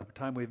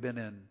time we've been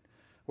in,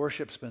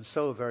 worship's been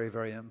so very,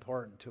 very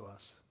important to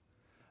us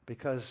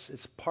because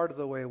it's part of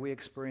the way we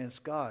experience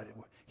God.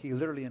 He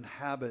literally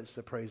inhabits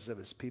the praises of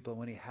his people.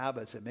 When he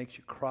inhabits, it makes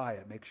you cry,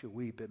 it makes you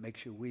weep, it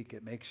makes you weak,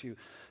 it makes you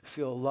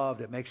feel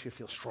loved, it makes you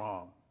feel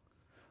strong.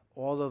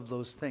 All of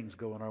those things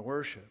go in our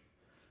worship.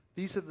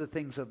 These are the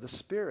things of the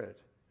Spirit.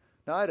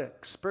 Now, I'd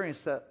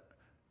experienced that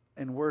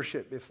in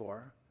worship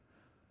before,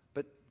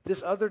 but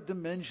this other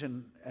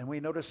dimension, and we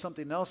noticed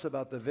something else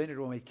about the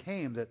vineyard when we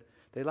came, that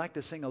they like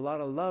to sing a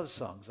lot of love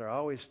songs. They're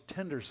always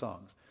tender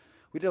songs.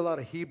 We did a lot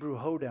of Hebrew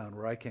hoedown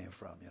where I came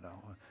from, you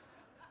know.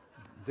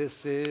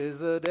 This is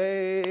the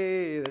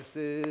day, this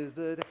is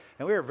the day.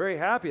 And we were very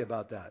happy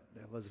about that.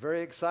 It was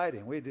very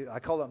exciting. I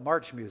call it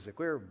march music.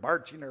 We were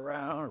marching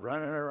around,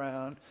 running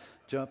around,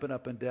 jumping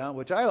up and down,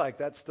 which I like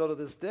that still to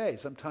this day.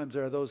 Sometimes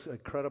there are those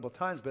incredible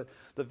times, but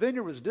the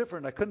vineyard was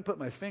different. I couldn't put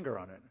my finger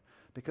on it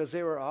because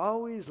they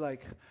always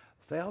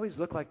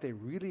looked like they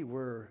really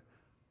were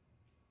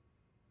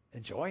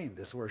enjoying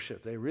this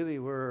worship. They really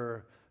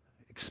were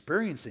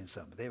experiencing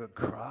something. They would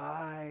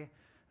cry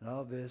and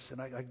all this.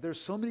 And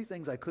there's so many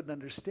things I couldn't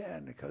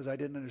understand because I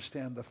didn't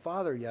understand the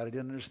Father yet. I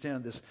didn't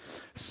understand this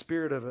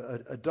spirit of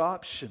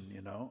adoption,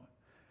 you know.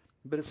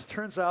 But it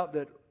turns out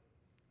that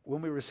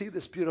when we receive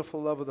this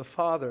beautiful love of the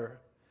Father,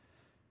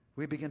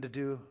 we begin to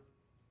do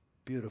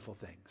beautiful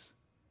things.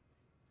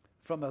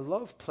 From a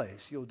love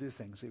place, you'll do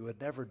things that you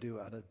would never do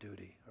out of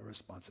duty or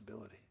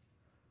responsibility.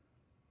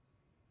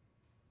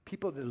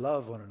 People that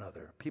love one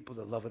another, people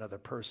that love another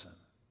person,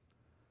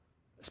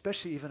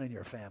 especially even in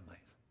your family.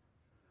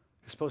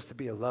 You're supposed to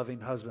be a loving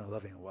husband, a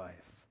loving wife.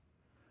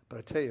 But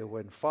I tell you,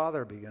 when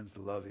Father begins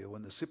to love you,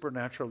 when the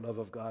supernatural love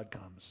of God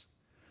comes,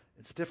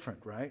 it's different,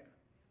 right?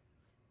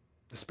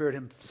 The Spirit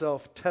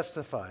himself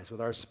testifies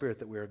with our spirit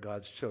that we are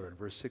God's children.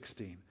 Verse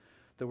 16.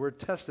 The word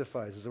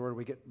testifies is the word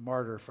we get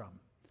martyr from.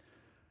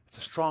 It's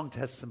a strong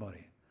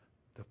testimony.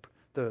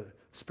 The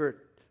Spirit,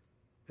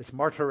 it's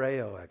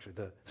martyreo actually.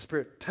 The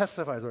Spirit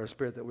testifies with our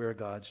spirit that we are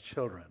God's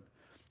children.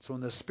 So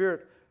when the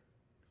Spirit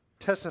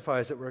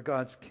testifies that we're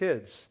God's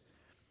kids,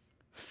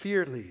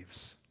 fear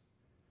leaves.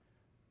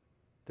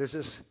 There's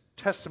this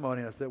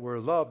testimony that we're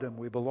loved and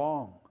we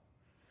belong.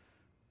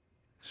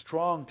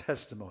 Strong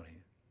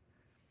testimony.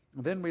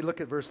 And then we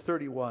look at verse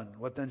 31.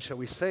 What then shall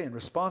we say in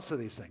response to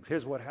these things?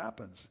 Here's what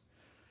happens.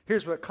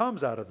 Here's what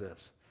comes out of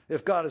this.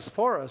 If God is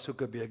for us, who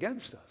could be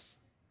against us?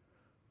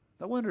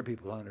 No wonder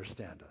people don't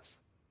understand us.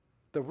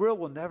 The world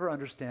will never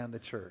understand the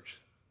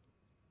church.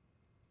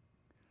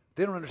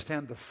 They don't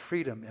understand the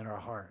freedom in our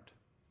heart.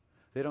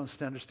 They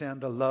don't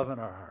understand the love in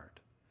our heart.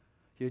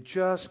 You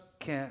just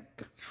can't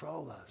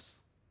control us.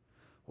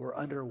 We're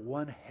under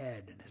one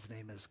head, and his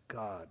name is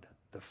God,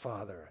 the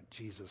Father,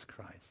 Jesus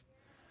Christ.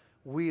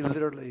 We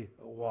literally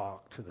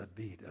walk to the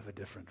beat of a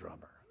different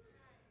drummer.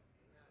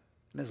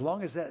 And as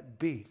long as that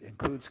beat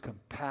includes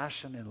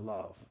compassion and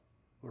love,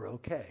 we're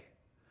okay.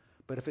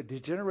 But if it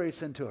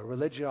degenerates into a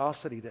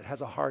religiosity that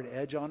has a hard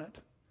edge on it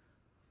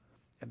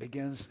and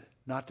begins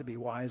not to be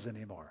wise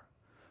anymore,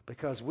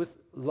 because with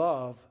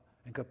love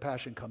and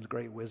compassion comes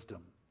great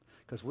wisdom.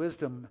 Because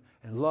wisdom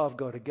and love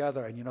go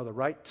together, and you know the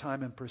right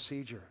time and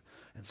procedure.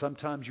 And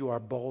sometimes you are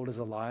bold as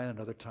a lion,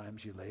 and other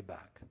times you lay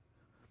back.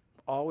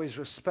 Always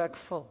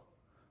respectful,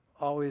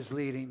 always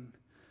leading.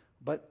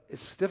 But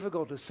it's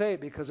difficult to say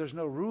because there's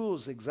no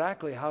rules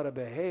exactly how to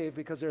behave,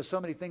 because there are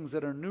so many things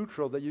that are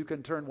neutral that you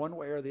can turn one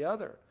way or the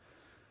other.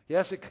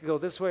 Yes, it could go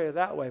this way or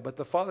that way, but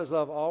the Father's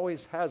love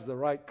always has the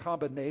right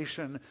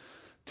combination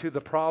to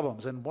the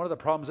problems. And one of the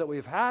problems that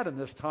we've had in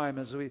this time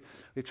is we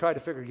try to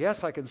figure,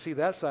 yes, I can see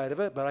that side of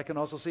it, but I can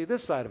also see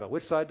this side of it.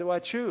 Which side do I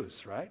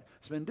choose, right?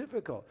 It's been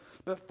difficult.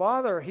 But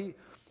Father, He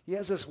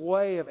has this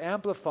way of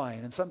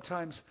amplifying, and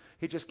sometimes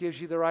He just gives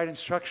you the right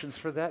instructions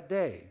for that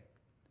day,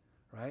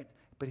 right?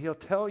 But He'll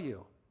tell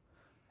you.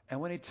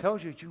 And when He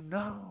tells you, you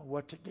know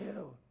what to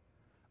do.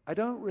 I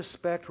don't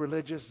respect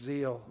religious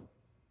zeal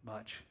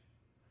much.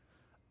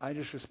 I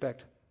just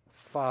respect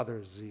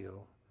Father's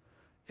zeal.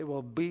 It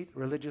will beat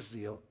religious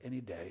zeal any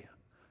day.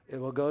 It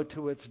will go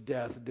to its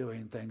death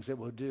doing things. It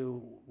will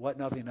do what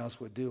nothing else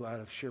would do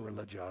out of sheer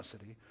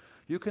religiosity.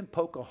 You can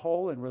poke a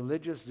hole in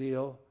religious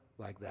zeal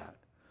like that.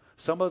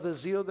 Some of the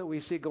zeal that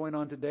we see going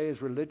on today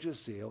is religious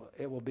zeal.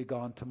 It will be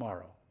gone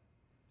tomorrow.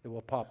 It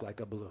will pop like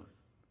a balloon.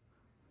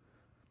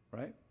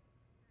 Right?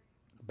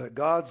 But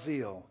God's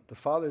zeal, the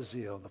Father's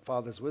zeal, the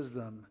Father's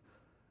wisdom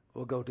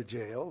will go to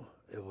jail.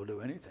 It will do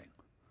anything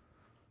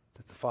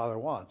that the Father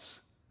wants,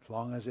 as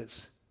long as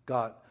it's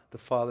got the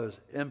Father's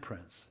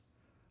imprints.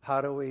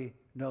 How do we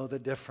know the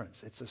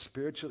difference? It's a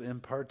spiritual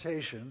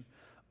impartation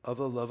of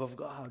the love of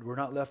God. We're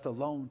not left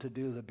alone to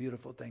do the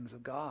beautiful things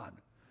of God.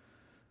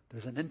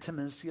 There's an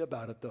intimacy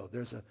about it, though.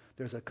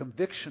 There's a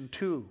conviction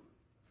too,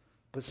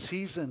 but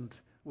seasoned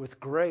with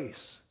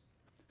grace,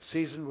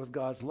 seasoned with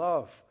God's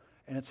love.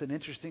 And it's an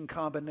interesting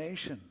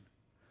combination.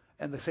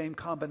 And the same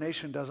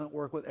combination doesn't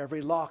work with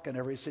every lock in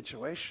every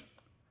situation,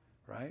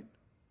 right?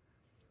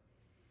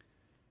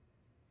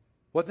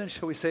 What then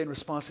shall we say in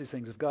response to these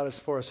things? If God is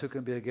for us, who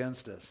can be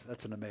against us?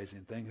 That's an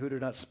amazing thing. Who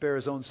did not spare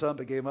His own Son,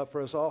 but gave Him up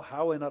for us all?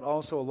 How will He not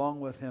also, along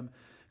with Him,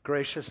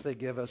 graciously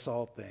give us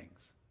all things?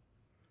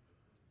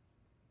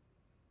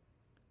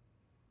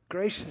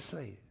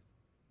 Graciously.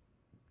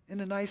 In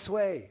a nice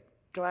way.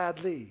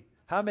 Gladly.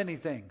 How many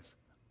things?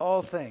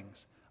 All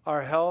things.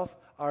 Our health,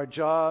 our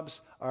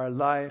jobs, our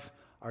life,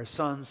 our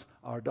sons,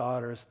 our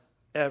daughters,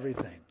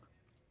 everything.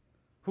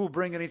 Who will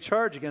bring any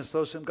charge against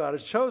those whom God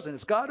has chosen?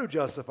 It's God who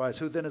justifies.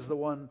 Who then is the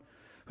one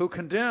who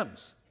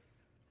condemns?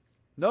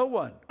 No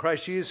one.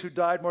 Christ Jesus, who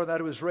died, more than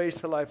that, who was raised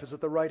to life, is at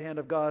the right hand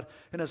of God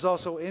and is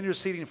also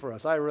interceding for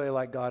us. I really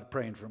like God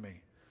praying for me.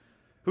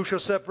 Who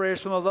shall separate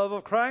us from the love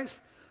of Christ?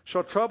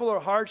 Shall trouble or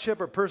hardship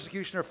or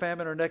persecution or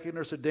famine or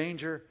nakedness or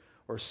danger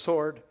or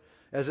sword?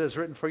 As it is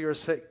written, for your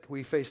sake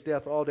we face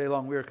death all day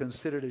long. We are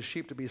considered as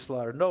sheep to be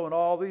slaughtered. No, in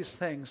all these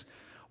things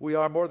we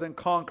are more than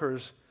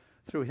conquerors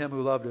through Him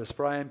who loved us.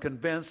 For I am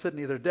convinced that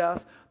neither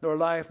death, nor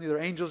life, neither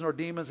angels nor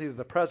demons, neither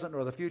the present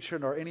nor the future,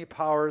 nor any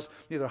powers,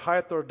 neither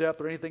height nor depth,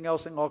 or anything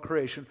else in all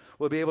creation,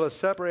 will be able to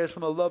separate us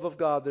from the love of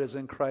God that is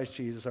in Christ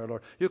Jesus our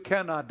Lord. You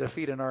cannot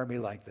defeat an army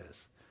like this.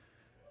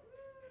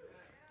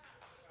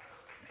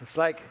 It's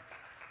like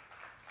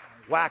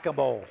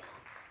whack-a-mole.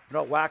 You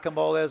know what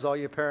whack-a-mole is, all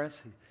you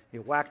parents?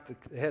 You whack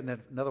the head and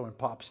then another one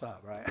pops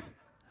up, right?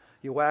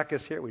 You whack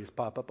us here, we just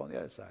pop up on the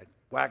other side.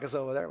 Whack us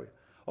over there.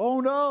 Oh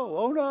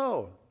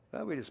no.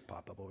 Well, we just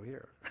pop up over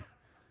here.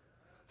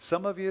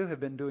 Some of you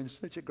have been doing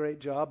such a great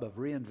job of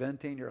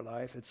reinventing your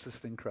life. It's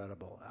just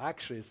incredible.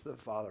 Actually, it's the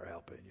Father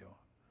helping you.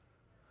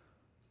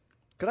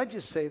 Could I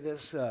just say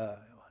this as a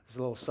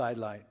little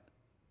sidelight?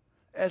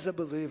 As a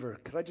believer,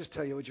 could I just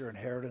tell you what your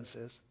inheritance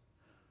is?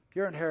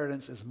 Your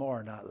inheritance is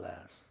more, not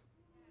less.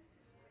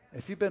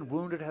 If you've been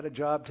wounded, had a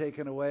job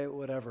taken away,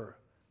 whatever,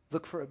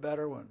 look for a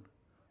better one.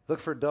 Look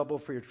for double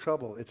for your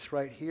trouble. It's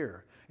right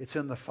here. It's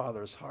in the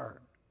Father's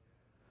heart.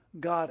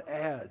 God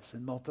adds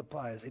and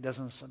multiplies. He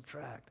doesn't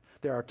subtract.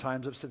 There are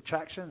times of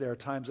subtraction. There are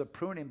times of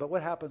pruning. But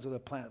what happens with a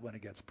plant when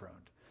it gets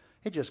pruned?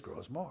 It just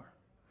grows more.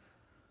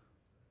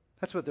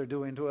 That's what they're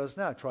doing to us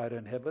now. Try to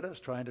inhibit us,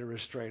 trying to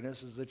restrain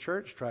us as the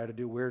church, try to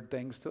do weird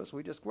things to us.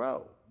 We just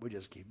grow. We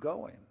just keep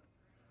going.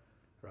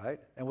 Right?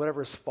 And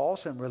whatever is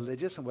false and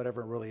religious and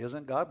whatever really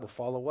isn't God will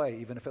fall away,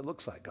 even if it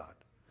looks like God.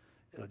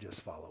 It'll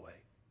just fall away.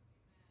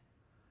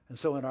 And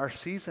so in our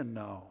season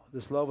now,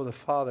 this love of the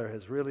Father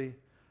has really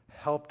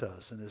helped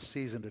us in this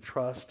season to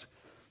trust.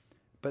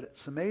 But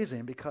it's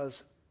amazing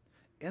because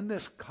in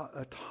this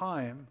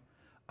time,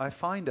 I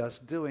find us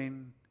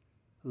doing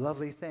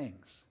lovely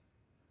things,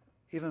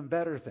 even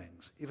better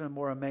things, even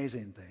more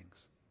amazing things.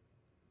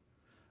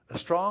 A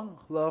strong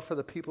love for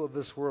the people of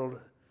this world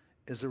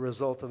is a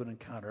result of an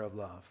encounter of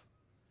love.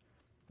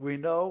 We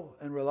know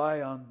and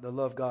rely on the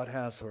love God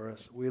has for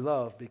us. We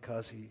love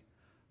because He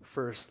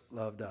first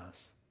loved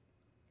us.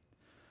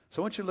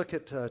 So I want you to look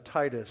at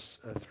Titus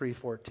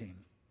 3:14.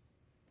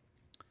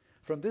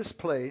 From this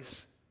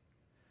place,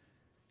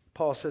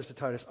 Paul says to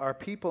Titus, our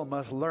people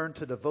must learn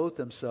to devote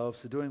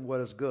themselves to doing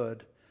what is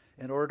good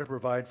in order to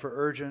provide for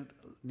urgent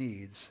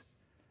needs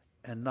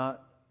and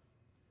not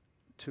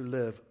to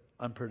live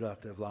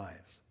unproductive lives.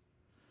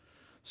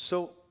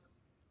 So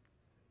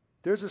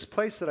there's this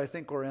place that I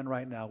think we're in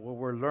right now where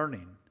we're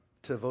learning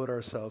to devote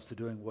ourselves to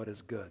doing what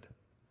is good.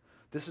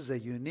 This is a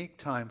unique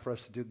time for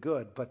us to do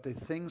good, but the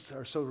things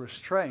are so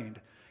restrained,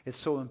 it's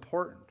so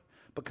important.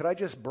 But could I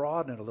just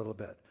broaden it a little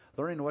bit?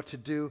 Learning what to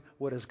do,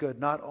 what is good,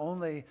 not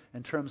only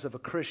in terms of a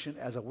Christian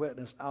as a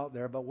witness out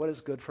there, but what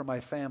is good for my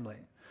family,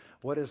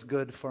 what is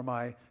good for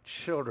my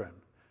children.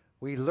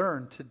 We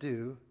learn to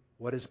do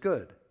what is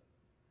good.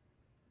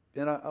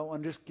 And I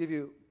want to just give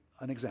you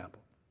an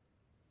example.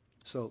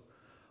 So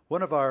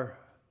one of our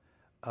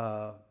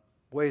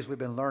ways we've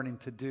been learning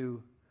to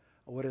do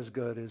what is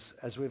good is,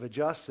 as we've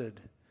adjusted,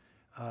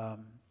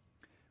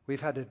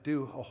 we've had to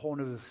do a whole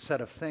new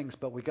set of things,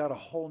 but we got a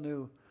whole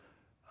new,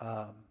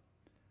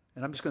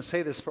 and I'm just going to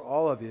say this for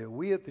all of you,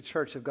 we at the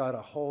church have got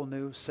a whole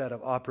new set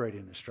of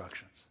operating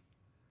instructions.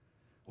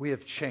 We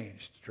have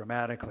changed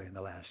dramatically in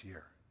the last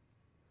year.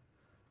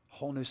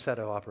 Whole new set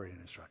of operating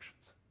instructions.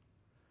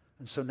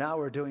 And so now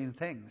we're doing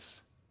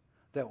things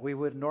that we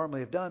would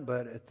normally have done,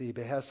 but at the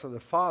behest of the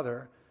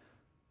Father,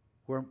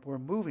 we're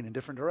moving in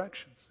different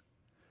directions.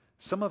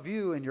 Some of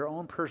you in your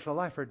own personal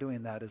life are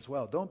doing that as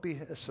well. Don't be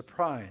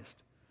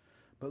surprised.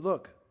 But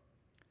look,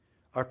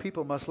 our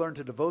people must learn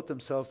to devote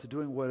themselves to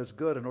doing what is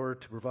good in order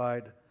to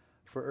provide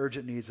for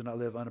urgent needs and not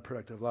live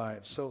unproductive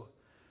lives. So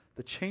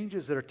the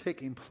changes that are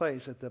taking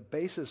place at the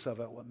basis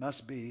of it, what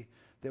must be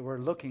that we're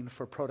looking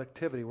for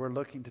productivity. We're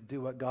looking to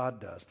do what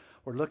God does.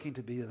 We're looking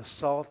to be the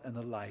salt and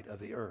the light of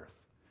the earth.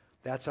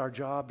 That's our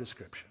job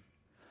description.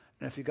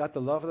 And if you got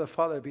the love of the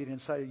Father beating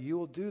inside you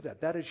will do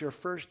that. That is your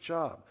first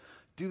job.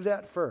 Do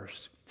that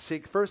first.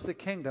 Seek first the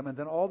kingdom, and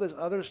then all this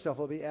other stuff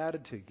will be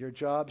added to you. Your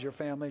jobs, your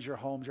families, your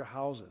homes, your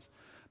houses.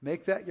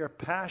 Make that your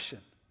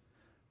passion.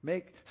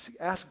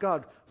 Ask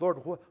God, Lord,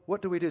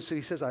 what do we do? So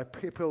he says, our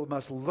people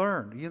must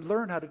learn. You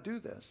learn how to do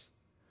this.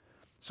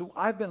 So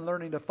I've been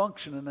learning to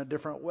function in a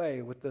different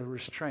way with the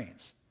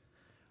restraints.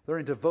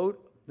 Learning to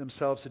devote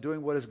themselves to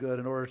doing what is good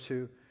in order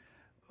to,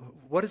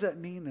 what does that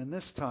mean in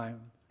this time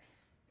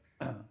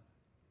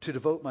to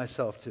devote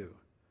myself to?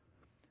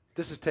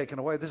 This is taken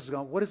away. This is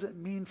gone. What does it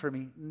mean for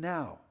me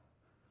now?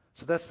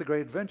 So that's the great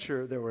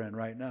adventure that we're in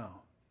right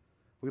now.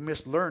 We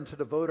must learn to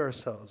devote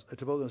ourselves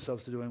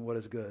to doing what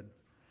is good.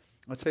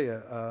 I'll tell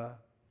you,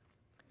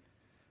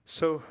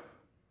 so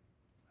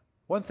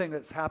one thing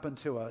that's happened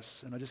to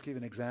us, and I'll just give you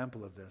an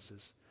example of this,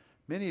 is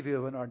many of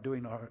you are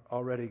doing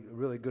already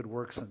really good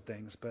works and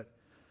things, but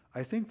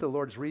I think the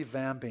Lord's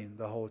revamping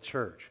the whole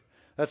church.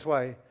 That's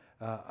why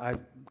I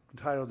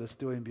entitled this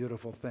Doing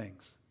Beautiful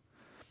Things.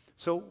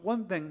 So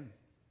one thing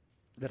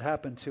that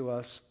happened to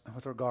us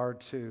with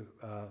regard to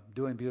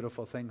doing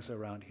beautiful things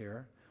around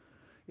here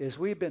is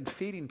we've been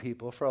feeding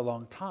people for a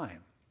long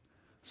time.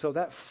 So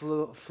that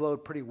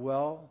flowed pretty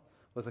well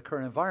with the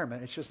current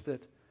environment. It's just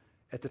that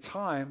at the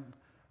time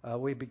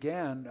we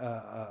began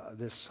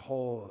this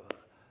whole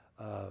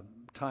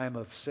time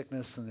of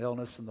sickness and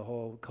illness and the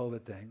whole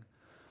COVID thing,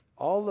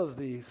 all of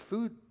the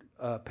food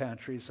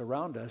pantries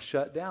around us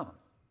shut down.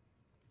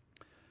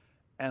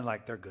 And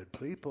like they're good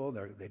people,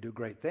 they do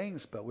great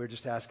things, but we're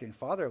just asking,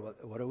 Father,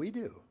 what do we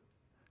do?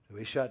 Do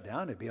we shut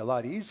down? It'd be a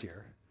lot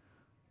easier.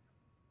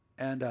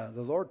 And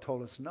the Lord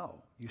told us,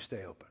 no, you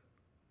stay open.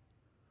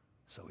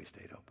 So we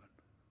stayed open.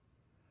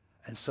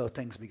 And so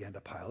things began to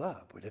pile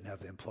up. We didn't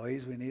have the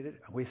employees we needed.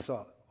 And we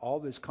saw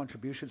all these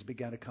contributions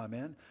began to come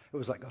in. It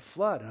was like a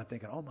flood. And I'm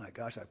thinking, oh my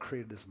gosh, I've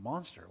created this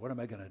monster. What am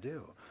I going to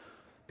do?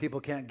 People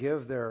can't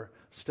give their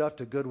stuff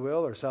to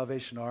Goodwill or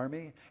Salvation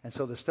Army. And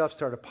so the stuff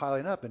started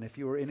piling up. And if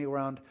you were anywhere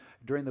around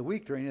during the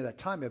week, during any of that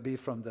time, it'd be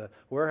from the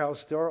warehouse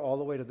store all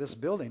the way to this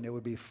building. It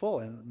would be full.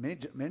 And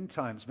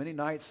many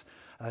nights,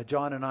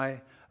 John and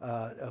I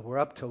were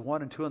up till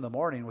 1 and 2 in the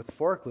morning with the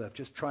forklift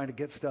just trying to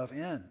get stuff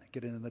in,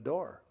 get it in the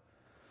door.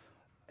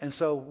 And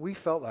so we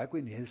felt like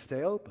we needed to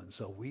stay open.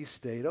 So we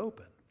stayed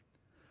open.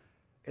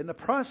 In the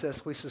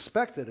process, we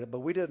suspected it,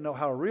 but we didn't know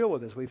how real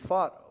it is. We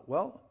thought,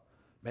 well,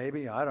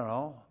 maybe, I don't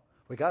know.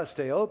 We got to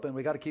stay open.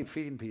 We got to keep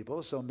feeding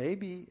people. So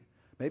maybe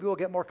we'll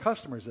get more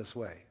customers this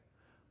way.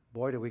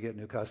 Boy, did we get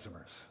new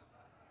customers.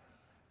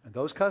 And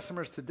those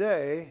customers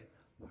today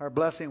are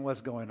blessing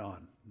what's going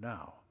on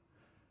now.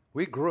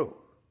 We grew.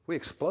 We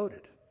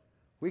exploded.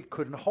 We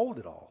couldn't hold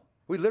it all.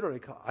 We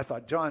literally, I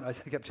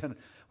kept saying,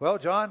 well,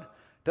 John,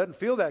 doesn't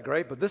feel that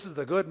great, but this is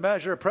the good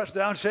measure, pressed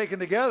down, shaken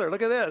together.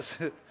 Look at this.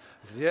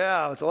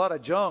 Yeah, it's a lot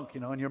of junk,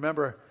 and you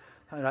remember,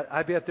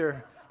 I'd be out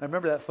there. I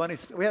remember that funny,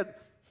 we had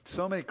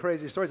so many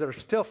crazy stories that are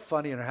still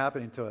funny and are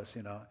happening to us,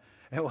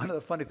 And one of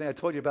the funny things, I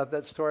told you about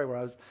that story where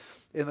I was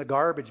in the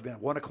garbage bin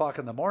at 1 o'clock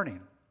in the morning.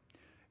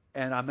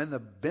 And I'm in the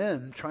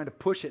bin trying to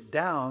push it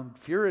down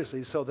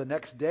furiously so the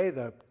next day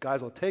the guys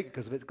will take it,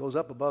 because if it goes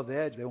up above the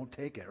edge, they won't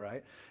take it,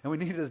 right? And we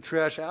needed the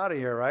trash out of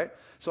here, right?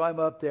 So I'm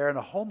up there, and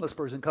a homeless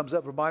person comes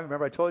up from behind me.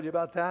 Remember I told you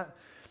about that?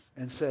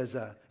 And says,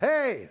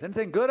 hey, is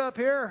anything good up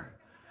here?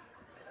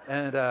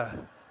 And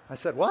I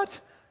said, what?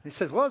 And he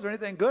says, well, is there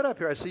anything good up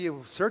here? I see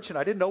you searching.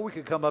 I didn't know we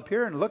could come up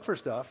here and look for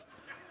stuff.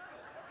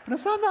 And I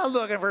said, I'm not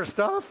looking for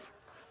stuff.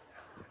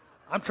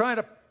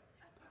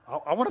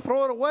 I want to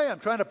throw it away. I'm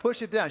trying to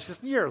push it down. She says,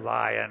 you're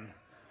lying.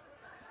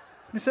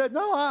 He said,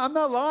 no, I'm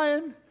not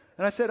lying.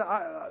 And I said,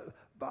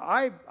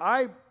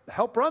 I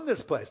help run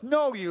this place.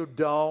 No, you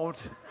don't.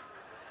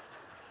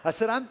 I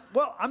said,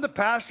 I'm the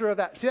pastor of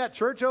that. See that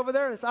church over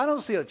there? I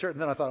don't see a church.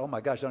 And then I thought, oh my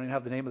gosh, I don't even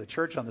have the name of the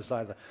church on the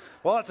side of it.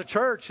 Well, it's a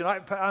church, and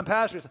I'm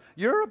pastor. He said,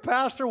 you're a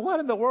pastor? What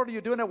in the world are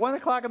you doing at 1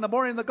 o'clock in the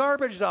morning in the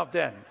garbage dump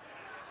then?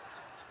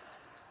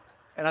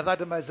 And I thought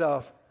to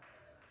myself,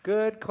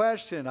 good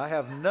question. I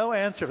have no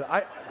answer.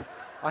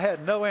 I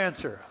had no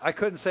answer. I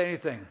couldn't say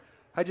anything.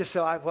 I just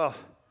said, I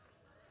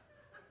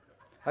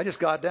just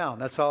got down.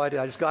 That's all I did.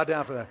 I just got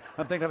down for that.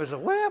 I'm thinking to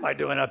myself, what am I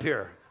doing up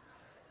here?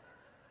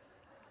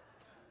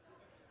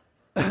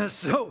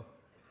 So,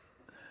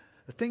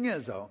 the thing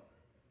is, though,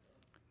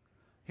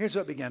 here's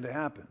what began to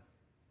happen.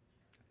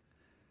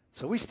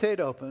 So we stayed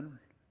open,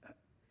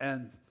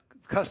 and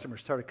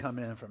customers started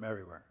coming in from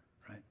everywhere,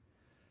 right?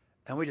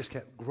 And we just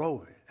kept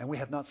growing, and we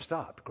have not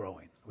stopped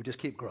growing. We just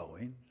keep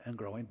growing and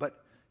growing. But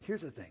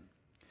here's the thing.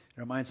 It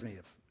reminds me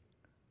of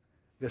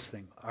this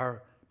thing.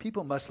 Our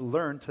people must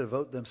learn to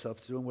devote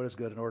themselves to doing what is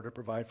good in order to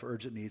provide for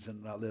urgent needs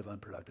and not live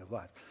unproductive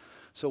lives.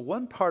 So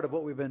one part of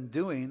what we've been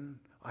doing,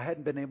 I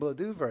hadn't been able to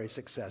do very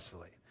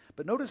successfully.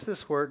 But notice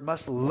this word,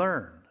 must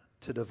learn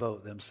to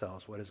devote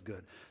themselves what is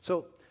good.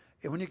 So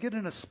when you get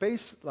in a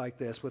space like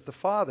this with the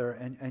Father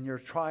and you're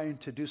trying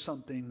to do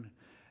something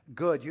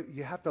good,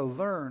 you have to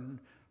learn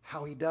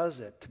how he does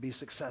it to be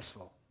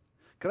successful.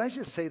 Could I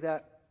just say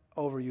that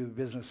over you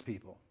business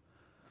people?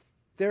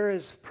 There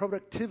is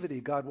productivity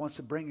God wants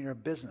to bring in your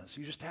business.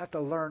 You just have to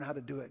learn how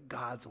to do it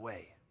God's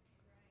way.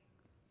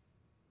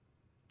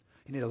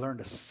 You need to learn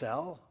to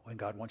sell when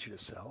God wants you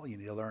to sell. You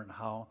need to learn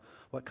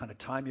what kind of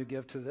time you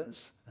give to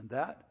this and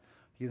that.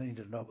 You need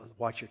to know,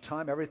 watch your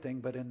time,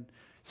 everything.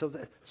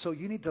 So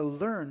you need to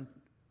learn,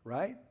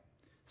 right?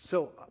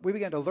 So we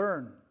began to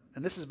learn,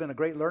 and this has been a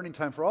great learning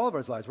time for all of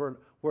our lives,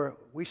 where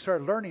we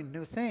started learning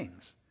new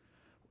things.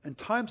 In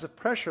times of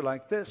pressure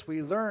like this,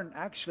 we learn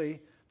actually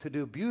to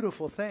do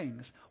beautiful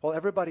things. While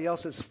everybody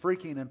else is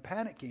freaking and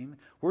panicking,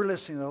 we're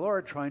listening to the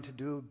Lord trying to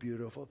do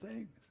beautiful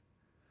things.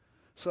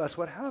 So that's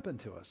what happened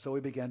to us. So we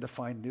began to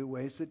find new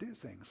ways to do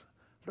things,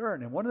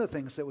 learn. And one of the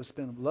things that was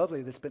been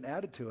lovely that's been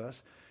added to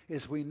us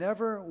is we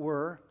never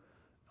were,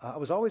 I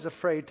was always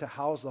afraid to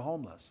house the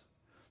homeless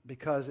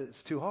because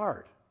it's too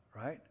hard,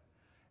 right?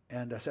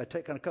 And so I'd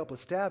taken a couple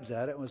of stabs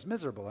at it and it was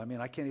miserable. I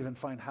mean, I can't even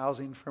find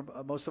housing for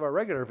most of our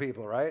regular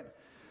people, right?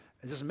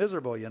 It's just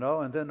miserable,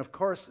 And then, of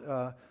course,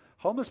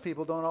 homeless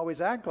people don't always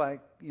act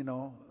like,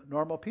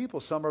 normal people.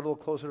 Some are a little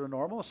closer to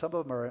normal. Some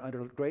of them are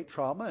under great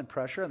trauma and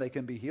pressure, and they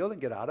can be healed and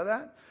get out of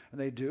that,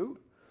 and they do.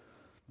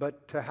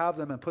 But to have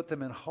them and put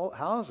them in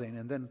housing,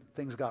 and then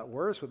things got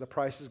worse with the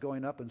prices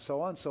going up and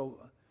so on.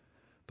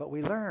 But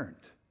we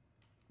learned.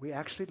 We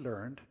actually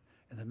learned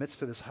in the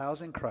midst of this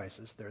housing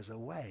crisis, there's a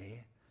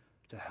way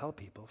to help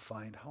people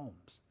find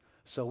homes.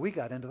 So we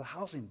got into the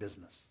housing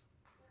business.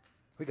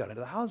 We got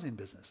into the housing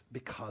business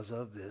because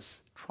of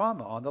this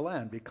trauma on the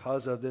land.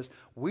 Because of this,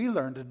 we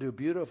learned to do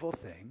beautiful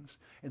things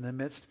in the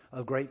midst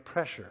of great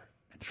pressure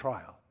and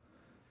trial.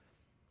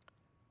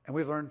 And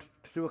we've learned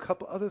to do a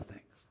couple other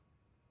things.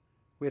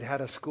 We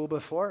had a school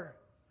before.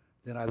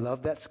 Then I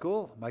loved that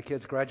school. My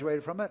kids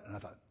graduated from it. And I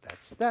thought,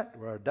 that's that.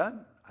 We're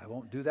done. I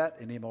won't do that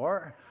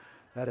anymore.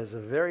 That is a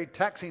very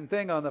taxing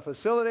thing on the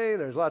facility.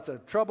 There's lots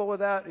of trouble with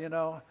that,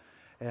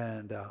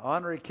 And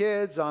ornery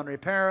kids, ornery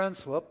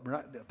parents. Well,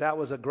 that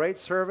was a great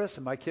service,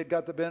 and my kid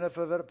got the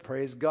benefit of it.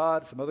 Praise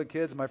God. Some other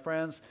kids, my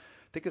friends,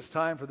 think it's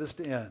time for this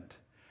to end.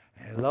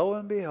 And lo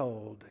and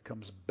behold, it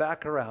comes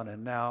back around,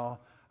 and now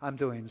I'm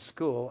doing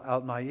school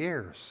out my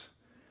ears.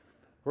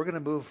 We're going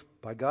to move,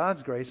 by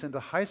God's grace, into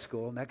high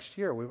school next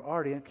year. We're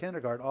already in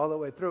kindergarten all the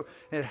way through.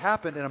 And it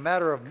happened in a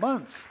matter of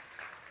months.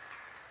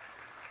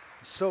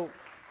 So,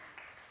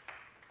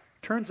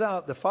 turns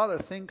out the Father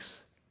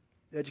thinks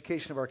the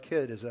education of our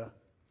kids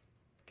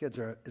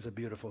is a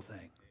beautiful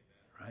thing,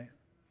 right?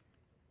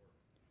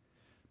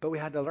 But we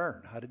had to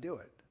learn how to do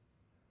it.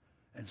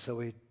 And so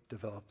we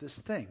developed this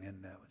thing,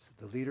 and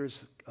the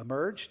leaders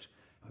emerged.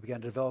 We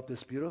began to develop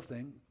this beautiful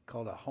thing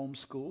called a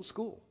homeschool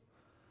school,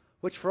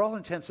 which for all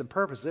intents and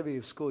purposes, if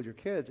you've schooled your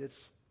kids,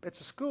 it's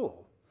a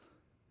school.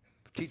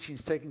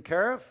 Teaching's taken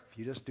care of.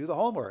 You just do the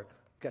homework.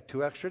 Got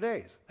 2 extra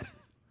days,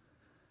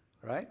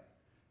 right?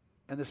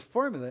 And this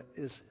formula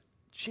is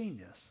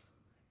genius.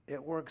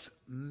 It works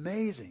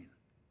amazing.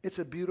 It's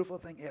a beautiful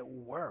thing. It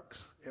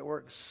works. It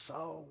works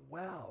so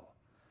well.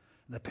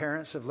 And the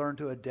parents have learned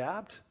to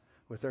adapt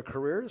with their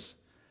careers.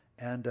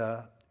 And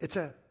it's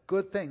a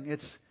good thing.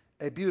 It's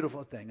a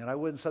beautiful thing. And I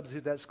wouldn't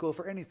substitute that school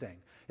for anything.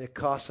 It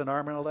costs an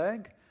arm and a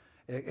leg.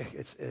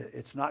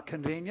 It's not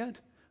convenient.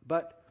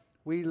 But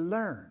we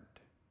learned.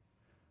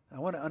 I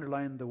want to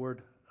underline the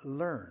word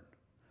learn.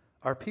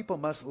 Our people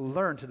must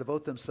learn to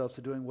devote themselves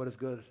to doing what is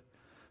good.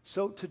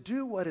 So to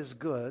do what is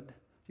good,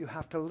 you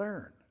have to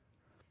learn.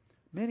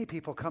 Many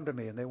people come to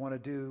me and they want to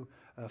do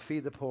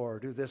feed the poor,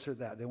 do this or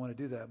that. They want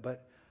to do that.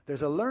 But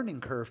there's a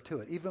learning curve to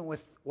it, even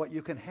with what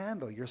you can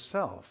handle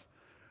yourself.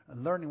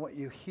 and learning what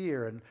you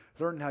hear and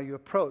learning how you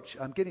approach.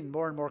 I'm getting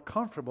more and more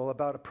comfortable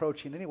about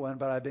approaching anyone,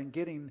 but I've been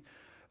getting,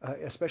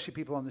 especially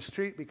people on the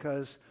street,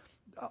 because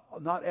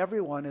not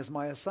everyone is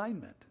my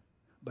assignment,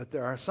 but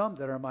there are some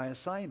that are my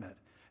assignment.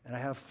 And I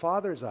have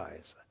Father's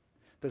eyes.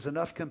 There's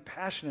enough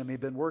compassion in me,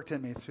 been worked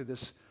in me through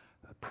this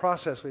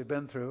process we've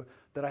been through,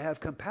 that I have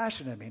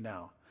compassion in me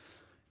now.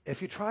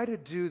 If you try to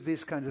do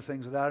these kinds of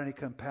things without any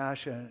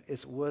compassion,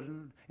 it's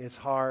wooden, it's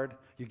hard,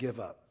 you give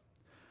up.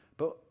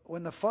 But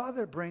when the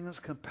Father brings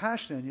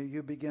compassion in you,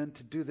 you begin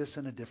to do this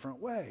in a different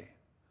way.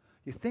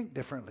 You think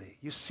differently.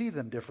 You see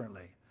them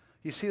differently.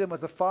 You see them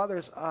with the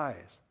Father's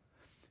eyes.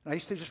 And I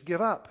used to just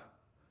give up.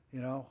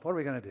 What are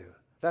we going to do?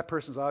 That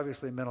person's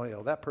obviously mentally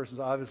ill. That person's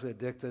obviously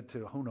addicted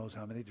to who knows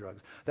how many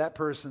drugs. That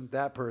person,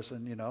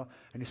 and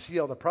you see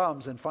all the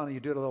problems, and finally you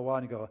do it a little while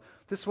and you go,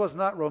 this was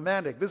not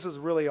romantic. This is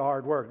really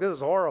hard work. This is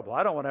horrible.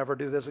 I don't want to ever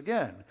do this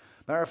again.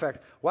 Matter of fact,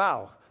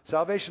 wow,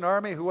 Salvation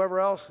Army, whoever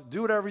else,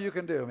 do whatever you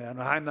can do, man.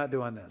 I'm not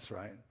doing this,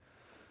 right?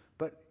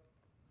 But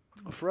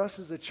for us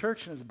as a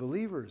church and as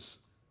believers,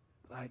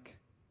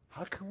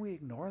 how can we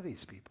ignore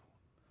these people?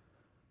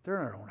 They're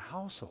in our own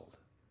household.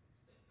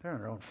 They're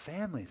in our own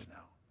families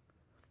now.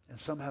 And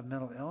some have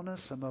mental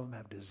illness, some of them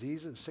have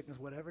diseases, sickness,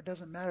 whatever. It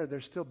doesn't matter.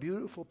 They're still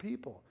beautiful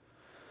people.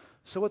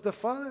 So what the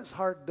Father's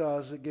heart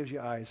does, it gives you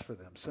eyes for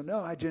them. So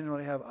no, I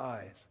genuinely have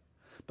eyes.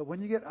 But when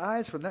you get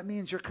eyes for them, that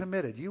means you're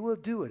committed. You will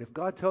do it. If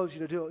God tells you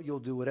to do it, you'll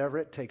do whatever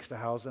it takes to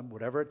house them,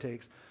 whatever it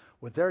takes.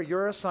 When they're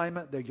your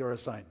assignment, they're your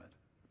assignment.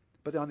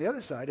 But on the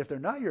other side, if they're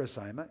not your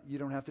assignment, you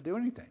don't have to do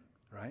anything,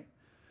 right?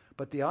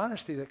 But the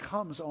honesty that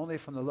comes only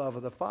from the love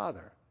of the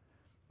Father,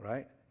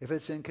 right? If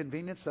it's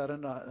inconvenience, that's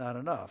not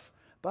enough.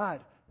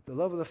 But the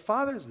love of the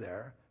Father's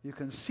there. You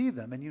can see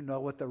them and you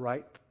know what the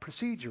right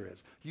procedure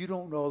is. You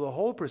don't know the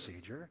whole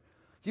procedure.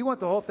 You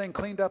want the whole thing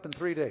cleaned up in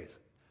 3 days.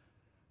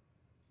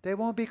 They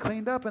won't be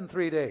cleaned up in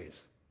 3 days.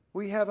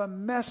 We have a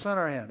mess on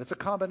our hand. It's a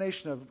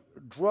combination of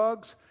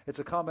drugs. It's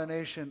a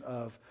combination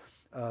of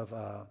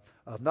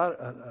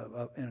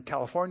in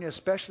California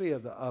especially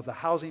of the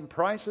housing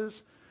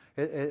prices.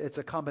 It's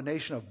a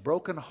combination of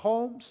broken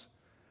homes.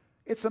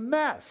 It's a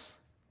mess.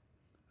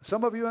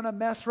 Some of you are in a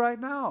mess right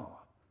now,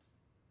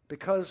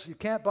 because you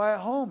can't buy a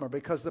home or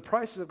because the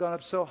prices have gone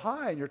up so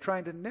high and you're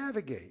trying to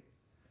navigate.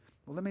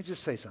 Well, let me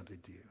just say something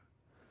to you.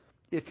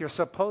 If you're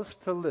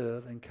supposed to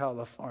live in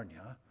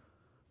California,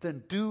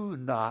 then do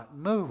not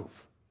move.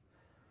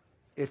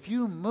 If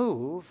you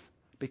move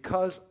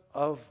because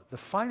of the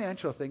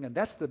financial thing, and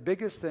that's the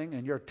biggest thing,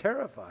 and you're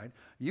terrified,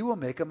 you will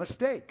make a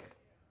mistake.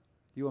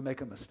 You will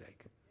make a mistake.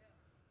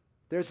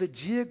 There's a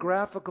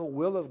geographical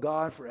will of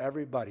God for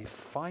everybody.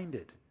 Find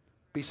it.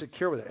 Be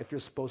secure with it. If you're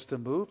supposed to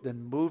move,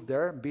 then move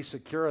there and be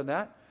secure in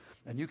that.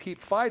 And you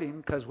keep fighting,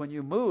 because when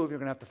you move, you're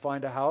going to have to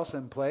find a house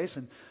and place,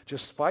 and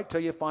just fight till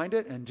you find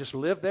it and just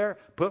live there,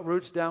 put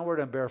roots downward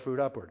and bear fruit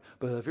upward.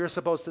 But if you're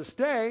supposed to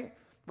stay,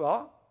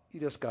 well, you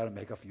just got to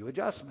make a few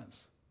adjustments.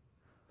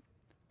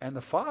 And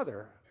the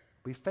Father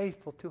be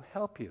faithful to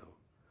help you.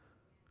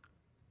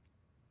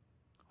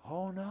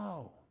 Oh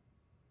no.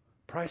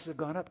 Prices have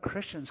gone up.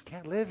 Christians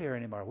can't live here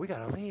anymore. We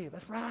got to leave.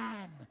 Let's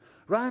run.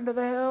 Run to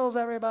the hills,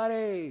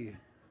 everybody.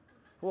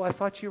 Well, I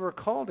thought you were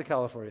called to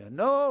California.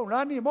 No,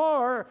 not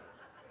anymore.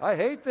 I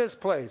hate this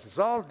place. It's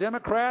all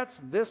Democrats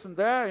and this and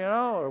that,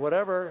 or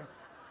whatever.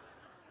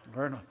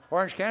 Or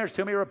Orange County's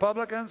too many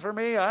Republicans for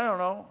me. I don't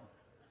know.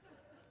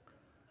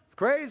 It's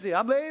crazy.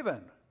 I'm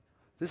leaving.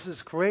 This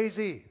is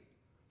crazy.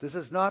 This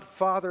is not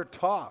Father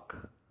talk.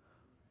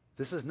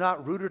 This is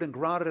not rooted and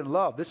grounded in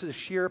love. This is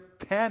sheer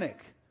panic.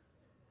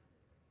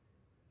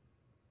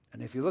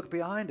 And if you look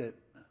behind it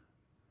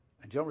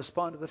and you don't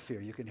respond to the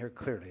fear, you can hear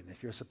clearly. And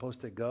if you're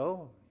supposed to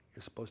go,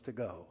 you're supposed to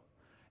go.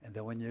 And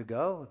then when you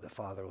go, the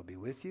Father will be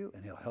with you,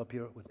 and He'll help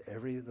you with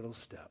every little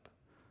step.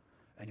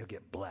 And you'll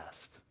get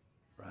blessed,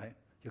 right?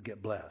 You'll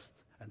get blessed.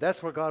 And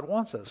that's where God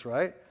wants us,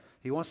 right?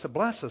 He wants to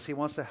bless us. He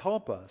wants to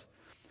help us.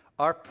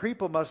 Our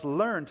people must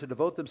learn to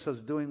devote themselves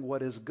to doing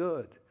what is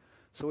good.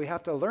 So we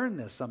have to learn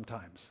this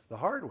sometimes, the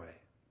hard way.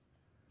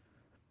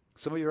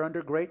 Some of you are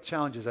under great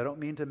challenges. I don't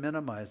mean to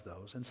minimize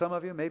those. And some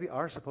of you maybe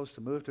are supposed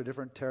to move to a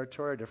different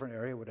territory, a different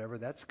area, whatever.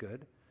 That's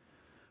good.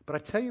 But I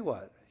tell you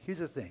what, here's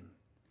the thing.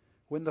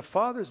 When the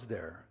Father's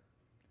there,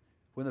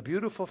 when the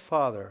beautiful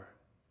Father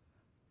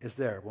is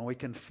there, when we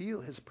can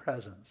feel His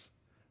presence,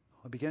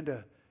 we begin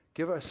to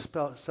give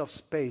ourselves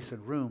space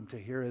and room to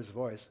hear His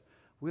voice,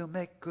 we'll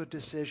make good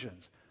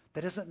decisions.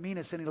 That doesn't mean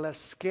it's any less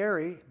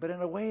scary, but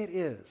in a way it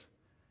is.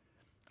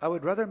 I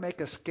would rather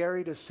make a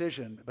scary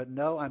decision, but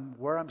know I'm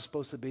where I'm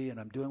supposed to be and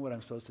I'm doing what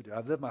I'm supposed to do.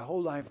 I've lived my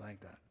whole life like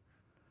that.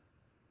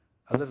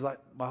 I lived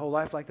my whole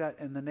life like that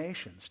in the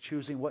nations,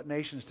 choosing what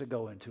nations to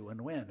go into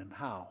and when and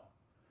how,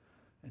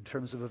 in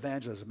terms of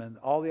evangelism and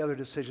all the other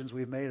decisions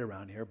we've made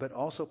around here, but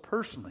also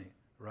personally,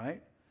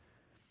 right?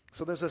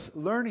 So there's this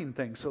learning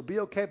thing. So be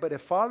okay. But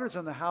if Father's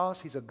in the house,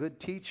 He's a good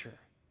teacher,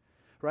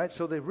 right?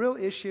 So the real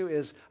issue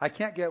is I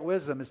can't get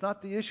wisdom. It's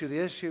not the issue. The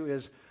issue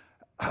is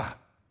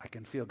I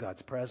can feel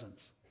God's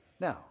presence.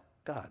 Now,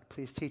 God,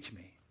 please teach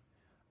me.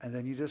 and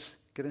then you just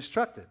get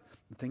instructed.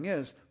 The thing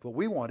is, what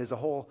we want is a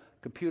whole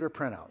computer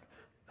printout.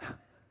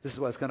 This is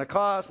what it's going to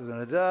cost. It's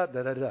going to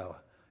da.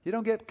 You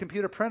don't get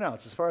computer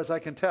printouts as far as I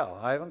can tell.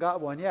 I haven't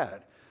got one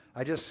yet.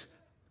 I just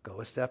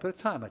go a step at a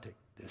time. I take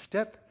this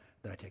step,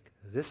 then I take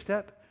this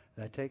step,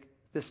 then I take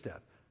this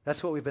step.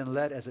 That's what we've been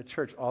led as a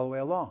church all the way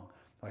along.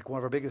 Like one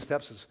of our biggest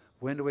steps is,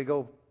 when do we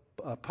go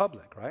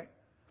public, right?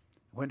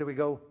 When do we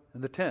go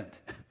in the tent?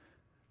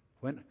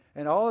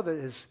 And all of it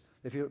is,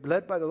 if you're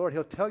led by the Lord,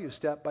 He'll tell you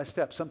step by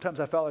step. Sometimes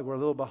I felt like we're a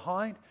little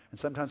behind, and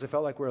sometimes I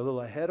felt like we're a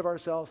little ahead of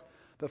ourselves.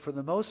 But for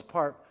the most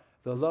part,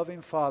 the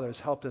loving Father has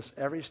helped us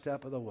every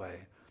step of the way.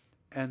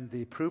 And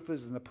the proof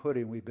is in the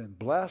pudding. We've been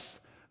blessed.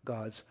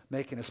 God's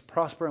making us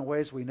prosper in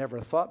ways we never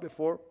thought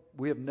before.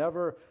 We have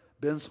never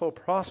been so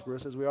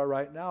prosperous as we are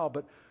right now.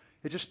 But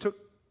it just took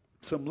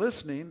some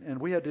listening, and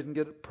we didn't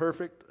get it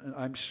perfect. And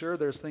I'm sure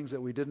there's things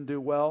that we didn't do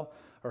well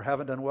or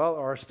haven't done well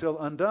or are still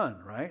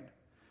undone, right?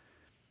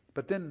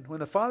 But then when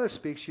the Father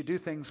speaks, you do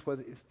things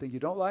that you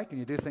don't like, and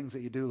you do things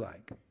that you do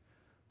like.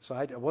 So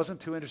I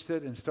wasn't too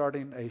interested in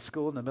starting a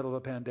school in the middle of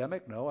a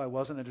pandemic. No, I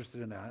wasn't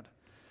interested in that.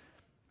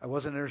 I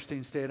wasn't interested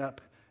in staying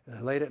up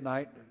late at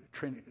night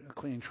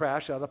cleaning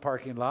trash out of the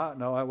parking lot.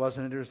 No, I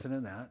wasn't interested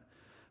in that.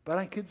 But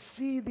I could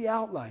see the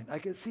outline. I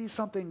could see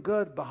something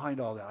good behind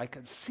all that. I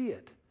could see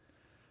it.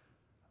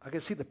 I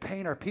could see the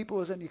pain our people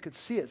was in. You could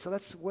see it. So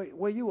that's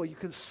where you are. You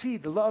can see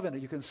the love in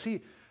it. You can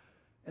see.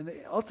 And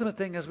the ultimate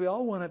thing is, we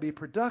all want to be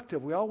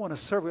productive. We all want to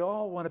serve. We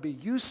all want to be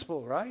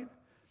useful, right?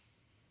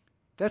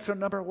 That's our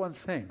number one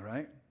thing,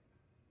 right?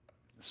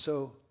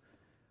 So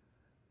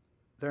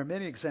there are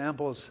many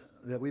examples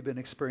that we've been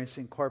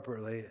experiencing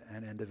corporately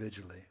and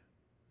individually.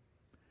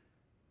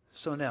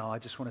 So now I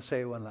just want to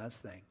say one last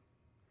thing.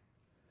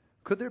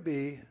 Could there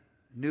be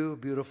new,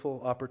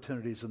 beautiful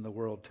opportunities in the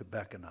world to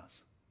beckon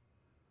us?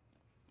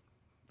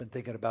 Been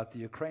thinking about the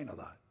Ukraine a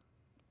lot.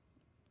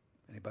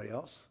 Anybody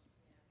else?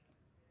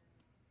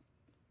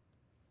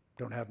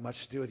 Don't have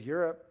much to do with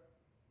Europe.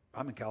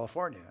 I'm in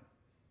California,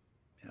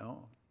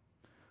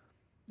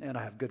 and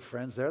I have good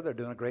friends there. They're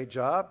doing a great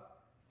job,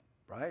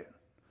 right?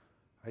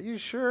 Are you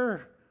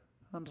sure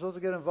I'm supposed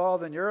to get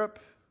involved in Europe?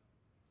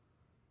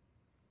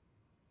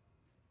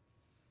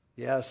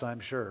 Yes, I'm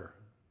sure.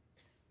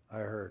 I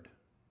heard.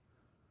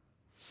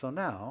 So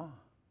now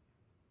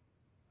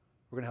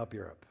we're going to help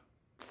Europe.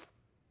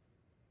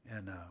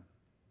 And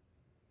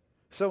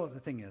so the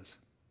thing is,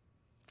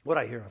 what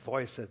I hear a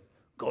voice said,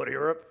 go to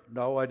Europe?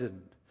 No, I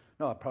didn't.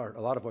 No,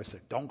 a lot of voices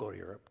said, don't go to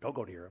Europe. Don't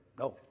go to Europe.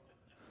 No.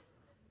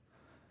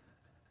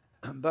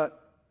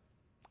 But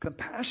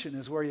compassion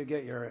is where you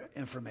get your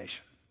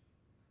information.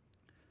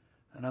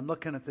 And I'm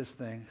looking at this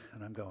thing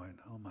and I'm going,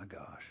 oh my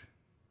gosh,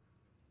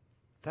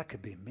 that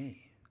could be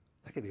me.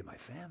 That could be my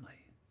family.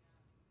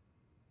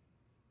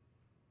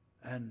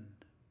 And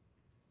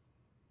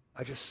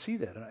I just see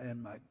that,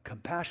 and my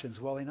compassion's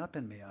welling up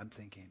in me. I'm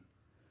thinking,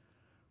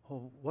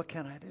 well, what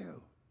can I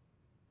do?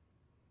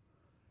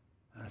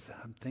 And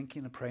I'm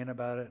thinking and praying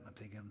about it. And I'm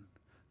thinking,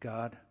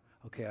 God,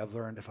 okay, I've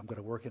learned if I'm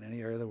going to work in any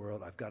area of the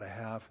world,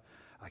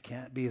 I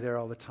can't be there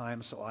all the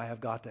time, so I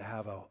have got to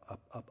have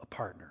a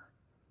partner.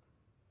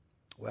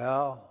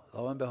 Well,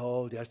 lo and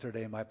behold,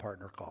 yesterday my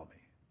partner called me.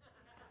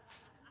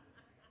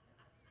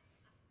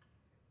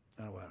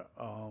 And I went,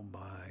 oh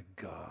my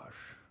gosh,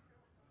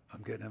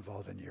 I'm getting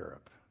involved in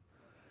Europe.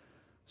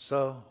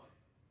 So,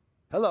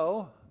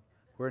 hello,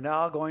 we're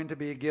now going to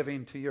be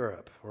giving to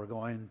Europe. We're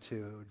going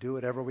to do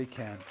whatever we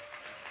can.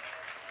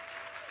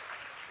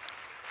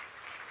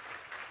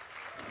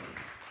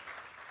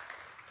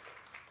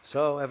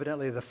 So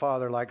evidently the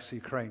Father likes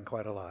Ukraine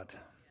quite a lot.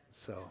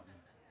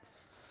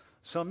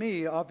 So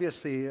me,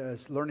 obviously,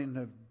 as learning to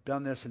have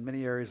done this in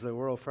many areas of the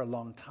world for a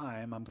long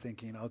time, I'm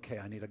thinking, okay,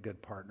 I need a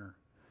good partner.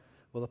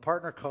 Well, the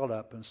partner called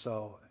up, and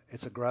so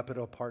it's a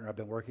reputable partner I've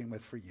been working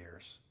with for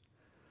years.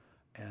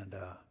 And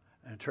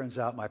it turns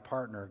out my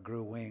partner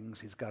grew wings.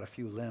 He's got a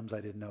few limbs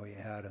I didn't know he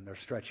had, and they're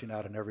stretching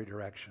out in every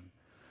direction.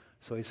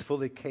 So he's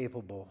fully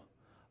capable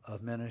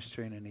of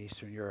ministering in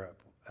Eastern Europe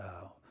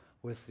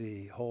with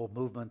the whole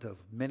movement of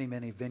many,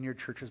 many vineyard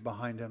churches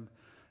behind him,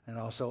 and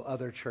also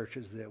other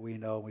churches that we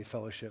know we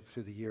fellowship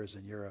through the years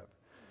in Europe.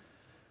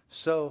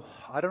 So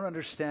I don't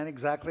understand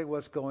exactly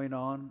what's going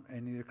on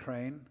in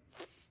Ukraine.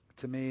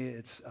 To me,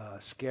 it's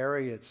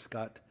scary. It's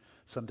got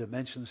some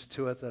dimensions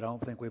to it that I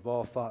don't think we've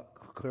all thought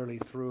clearly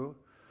through.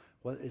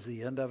 What is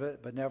the end of it?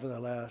 But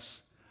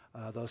nevertheless,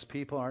 those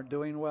people aren't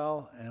doing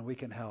well, and we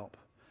can help.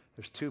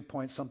 There's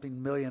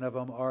 2-point-something million of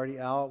them already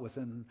out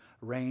within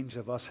range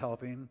of us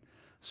helping.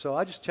 So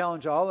I just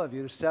challenge all of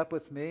you to step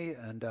with me,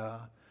 and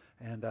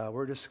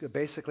we're just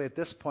basically at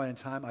this point in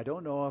time, I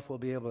don't know if we'll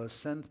be able to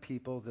send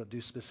people to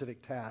do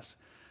specific tasks.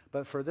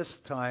 But for this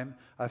time,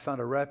 I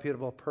found a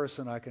reputable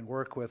person I can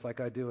work with like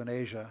I do in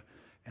Asia,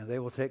 and they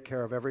will take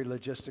care of every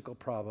logistical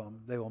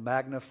problem. They will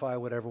magnify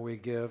whatever we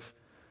give,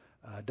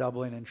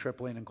 doubling and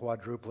tripling and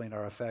quadrupling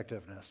our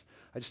effectiveness.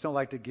 I just don't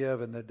like to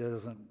give, and that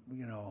doesn't,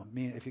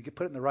 mean if you could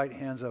put it in the right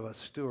hands of a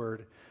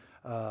steward,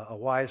 a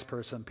wise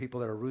person,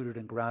 people that are rooted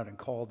and grounded and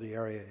called the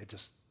area,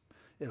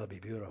 it'll be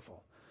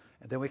beautiful.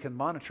 And then we can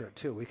monitor it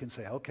too. We can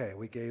say, okay,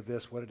 we gave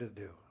this, what did it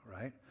do,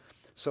 right?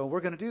 So we're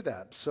going to do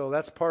that. So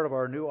that's part of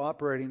our new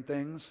operating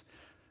things.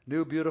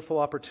 New beautiful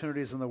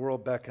opportunities in the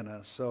world beckon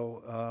us.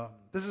 So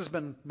this has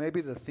been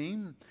maybe the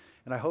theme,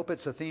 and I hope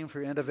it's a theme for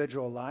your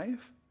individual life.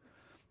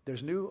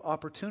 There's new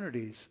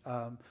opportunities.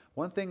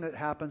 One thing that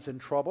happens in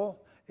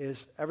trouble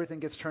is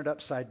everything gets turned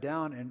upside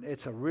down, and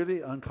it's a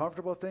really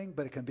uncomfortable thing,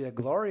 but it can be a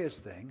glorious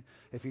thing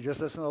if you just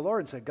listen to the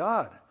Lord and say,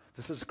 God,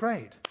 this is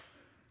great.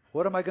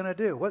 What am I going to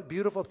do? What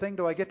beautiful thing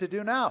do I get to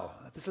do now?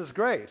 This is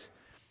great.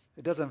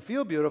 It doesn't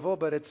feel beautiful,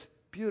 but it's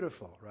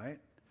beautiful, right?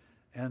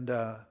 And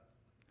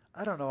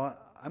I don't know.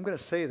 I'm going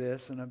to say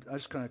this, and I'm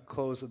just going to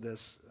close with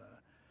this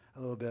a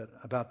little bit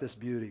about this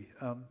beauty.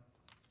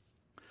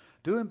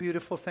 Doing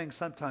beautiful things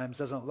sometimes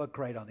doesn't look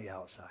great on the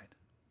outside.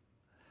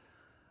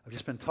 I've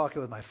just been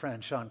talking with my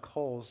friend Sean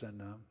Coles,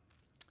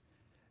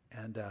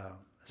 and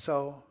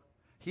so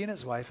he and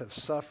his wife have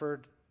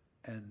suffered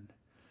and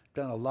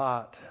done a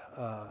lot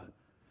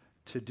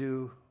to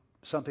do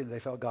something they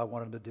felt God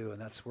wanted them to do, and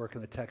that's work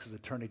in the Texas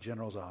Attorney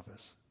General's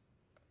office.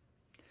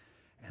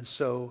 And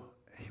so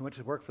he went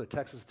to work for the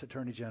Texas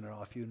Attorney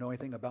General. If you know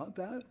anything about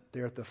that,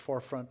 they're at the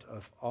forefront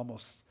of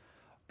almost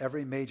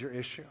every major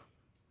issue.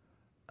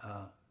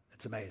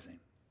 It's amazing.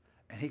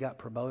 And he got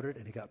promoted,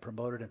 and he got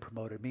promoted and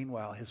promoted.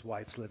 Meanwhile, his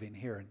wife's living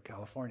here in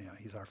California.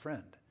 He's our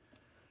friend.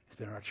 He's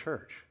been in our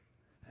church.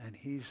 And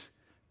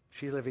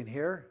she's living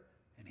here,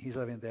 and he's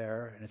living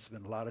there, and it's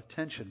been a lot of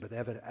tension. But they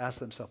have to ask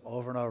themselves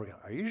over and over again,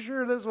 are you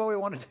sure this is what we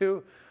want to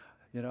do?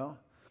 You know?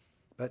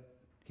 But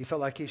he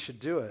felt like he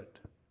should do it.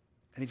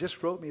 And he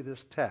just wrote me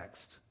this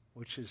text,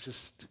 which is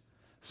just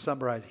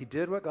summarized. He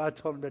did what God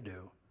told him to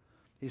do.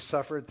 He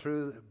suffered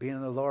through being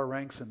in the lower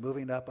ranks and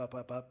moving up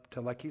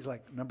to he's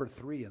like number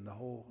 3 in the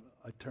whole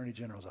Attorney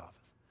General's office.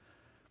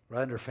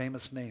 Right under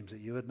famous names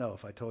that you would know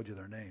if I told you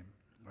their name,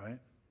 right?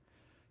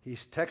 He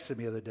texted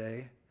me the other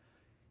day.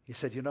 He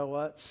said, you know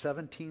what?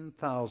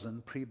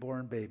 17,000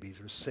 preborn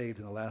babies were saved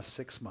in the last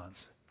 6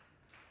 months.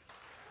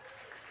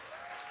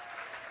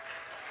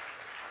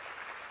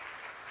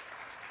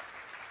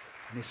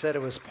 And he said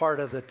it was part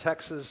of the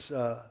Texas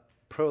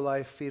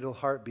pro-life fetal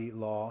heartbeat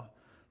law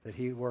that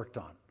he worked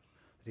on,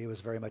 that he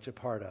was very much a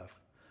part of.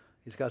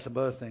 He's got some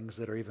other things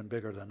that are even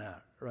bigger than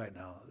that right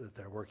now that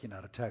they're working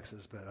out of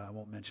Texas, but I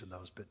won't mention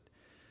those.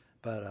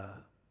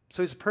 But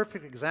so he's a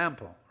perfect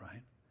example,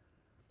 right?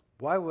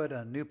 Why would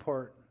a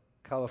Newport,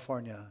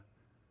 California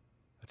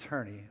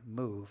attorney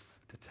move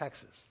to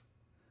Texas?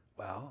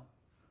 Well,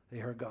 they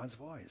heard God's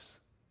voice.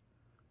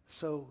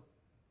 So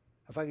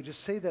if I could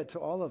just say that to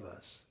all of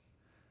us,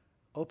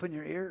 open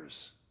your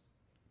ears.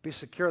 Be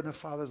secure in the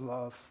Father's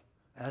love.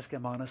 Ask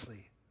him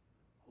honestly,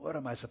 what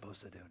am I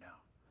supposed to do now?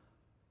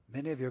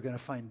 Many of you are going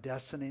to find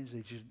destinies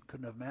that you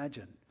couldn't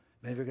imagine.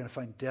 Many of you are going to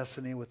find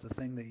destiny with the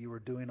thing that you were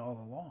doing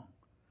all along,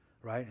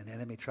 right? And the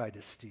enemy tried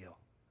to steal.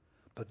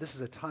 But this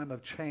is a time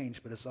of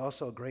change, but it's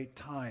also a great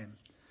time,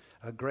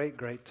 a great,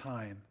 great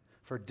time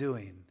for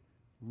doing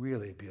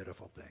really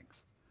beautiful things.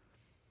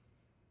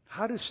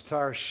 How do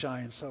stars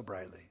shine so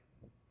brightly?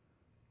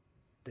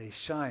 They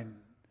shine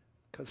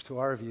because to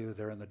our view,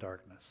 they're in the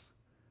darkness.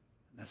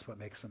 And that's what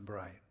makes them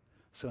bright.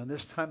 So in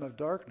this time of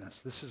darkness,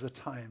 this is a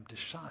time to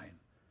shine.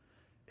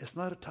 It's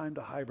not a time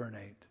to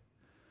hibernate.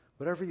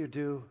 Whatever you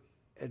do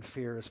in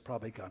fear is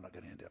probably not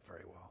going to end up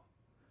very well.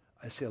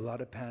 I see a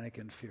lot of panic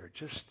and fear.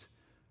 Just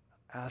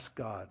ask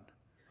God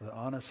with an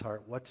honest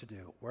heart what to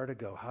do, where to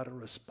go, how to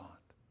respond.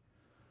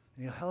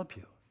 And he'll help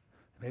you.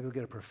 Maybe we'll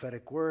get a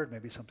prophetic word,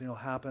 maybe something will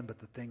happen, but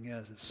the thing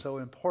is, it's so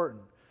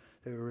important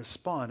that we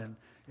respond.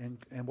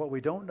 And what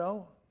we don't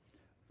know,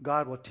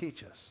 God will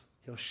teach us.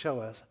 He'll show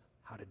us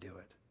how to do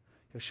it.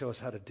 He'll show us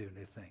how to do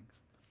new things.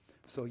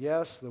 So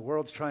yes, the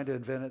world's trying to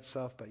invent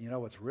itself, but you know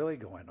what's really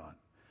going on?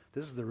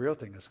 This is the real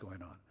thing that's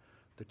going on.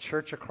 The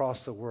church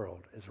across the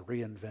world is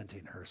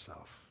reinventing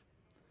herself.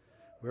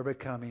 We're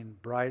becoming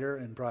brighter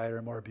and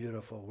brighter, more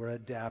beautiful. We're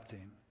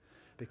adapting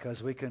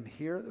because we can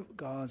hear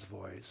God's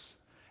voice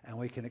and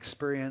we can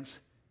experience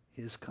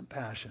his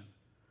compassion.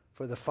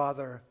 For the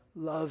Father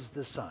loves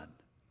the Son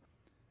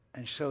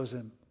and shows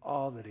him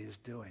all that he's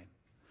doing.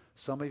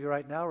 Some of you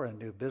right now are in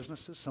new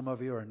businesses. Some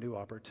of you are in new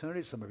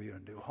opportunities. Some of you are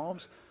in new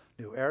homes,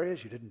 new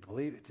areas. You couldn't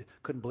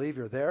believe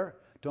you're there.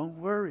 Don't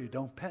worry.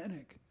 Don't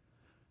panic.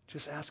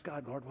 Just ask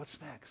God, Lord, what's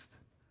next?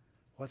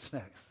 What's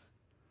next?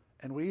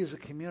 And we as a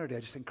community, I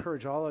just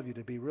encourage all of you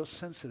to be real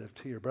sensitive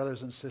to your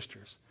brothers and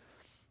sisters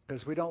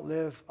because we don't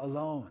live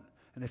alone.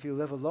 And if you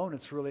live alone,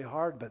 it's really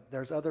hard, but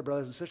there's other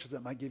brothers and sisters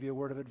that might give you a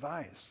word of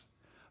advice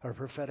or a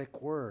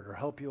prophetic word or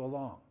help you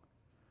along.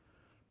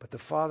 But the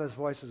Father's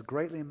voice is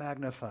greatly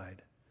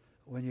magnified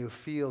when you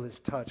feel his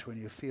touch, when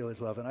you feel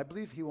his love. And I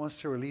believe he wants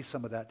to release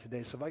some of that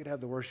today. So if I could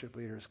have the worship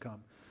leaders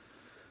come.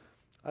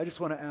 I just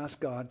want to ask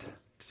God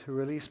to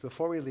release,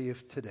 before we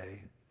leave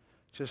today,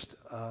 just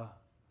a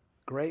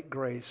great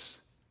grace,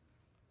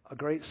 a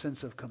great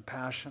sense of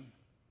compassion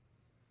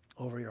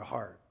over your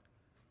heart.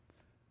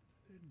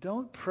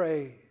 Don't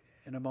pray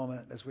in a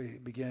moment as we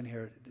begin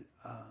here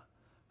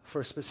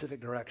for a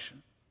specific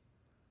direction.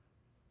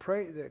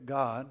 Pray that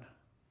God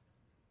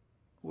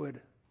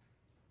would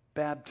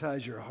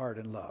baptize your heart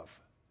in love.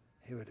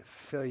 He would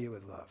fill you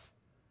with love.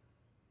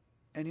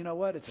 And you know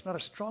what? It's not a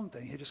strong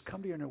thing. You just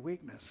come to you in your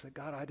weakness. Say,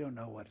 God, I don't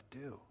know what to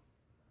do,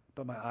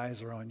 but my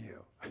eyes are on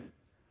you.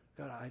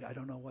 God, I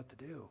don't know what to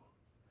do.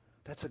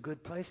 That's a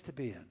good place to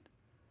be in.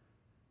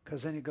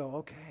 Because then you go,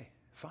 okay,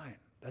 fine.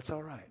 That's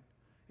all right.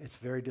 It's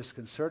very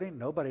disconcerting.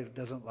 Nobody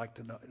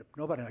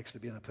likes to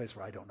be in a place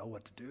where I don't know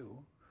what to do.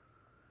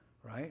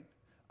 Right?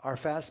 Our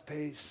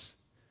fast-paced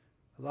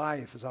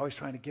life is always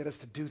trying to get us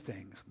to do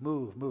things.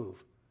 Move.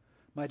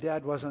 My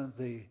dad wasn't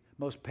the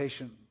most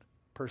patient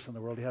person in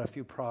the world. He had a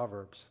few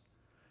proverbs.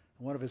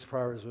 And one of his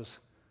proverbs was,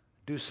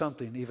 do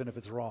something even if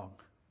it's wrong.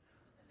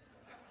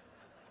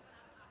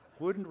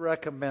 Wouldn't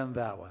recommend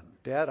that one.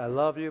 Dad, I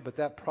love you, but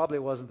that probably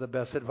wasn't the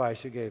best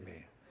advice you gave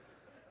me.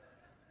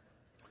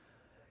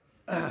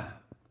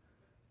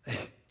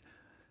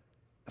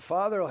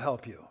 Father will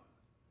help you.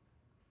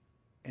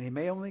 And he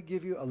may only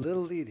give you a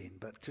little leading,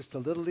 but just the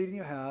little leading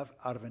you have,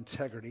 out of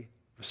integrity,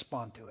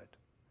 respond to it.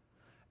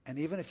 And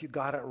even if you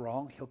got it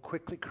wrong, he'll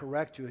quickly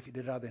correct you if you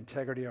did it out of the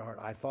integrity of your heart.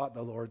 I thought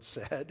the Lord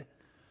said.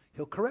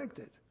 He'll correct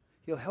it.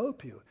 He'll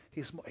help you.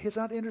 He's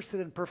not interested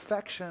in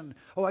perfection.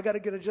 Oh, I got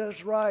to get it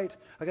just right.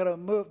 I got to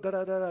move, I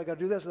got to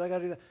do this, I got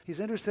to do that. He's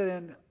interested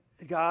in,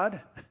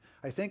 God,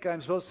 I think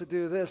I'm supposed to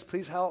do this.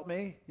 Please help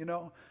me,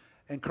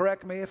 and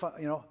correct me if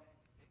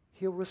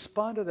He'll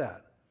respond to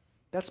that.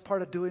 That's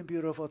part of doing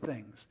beautiful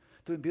things.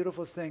 Doing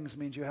beautiful things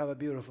means you have a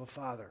beautiful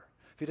Father.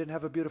 If you didn't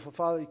have a beautiful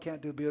Father, you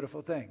can't do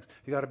beautiful things.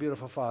 If you got a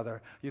beautiful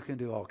Father, you can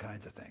do all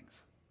kinds of things.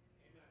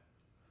 Amen.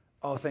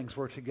 All things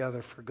work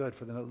together for good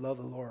for them that love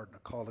the Lord and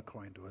are called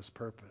according to his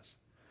purpose.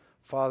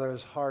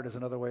 Father's heart is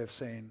another way of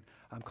saying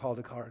I'm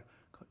called to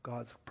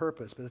God's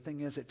purpose. But the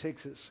thing is, it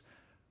takes its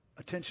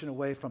attention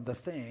away from the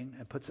thing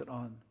and puts it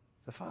on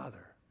the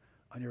Father,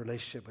 on your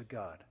relationship with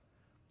God.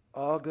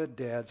 All good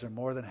dads are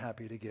more than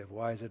happy to give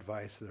wise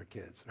advice to their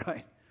kids,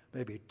 right?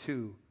 Maybe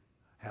too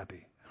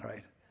happy,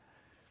 right?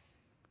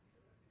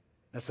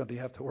 That's something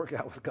you have to work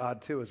out with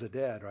God too as a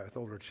dad, right, with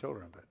older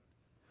children. But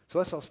so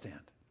let's all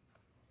stand.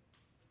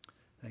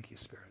 Thank you,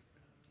 Spirit.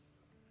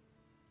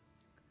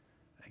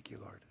 Thank you,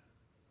 Lord.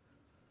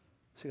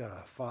 So you got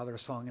a Father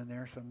song in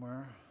there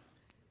somewhere?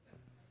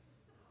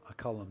 I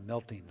call them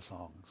melting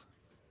songs.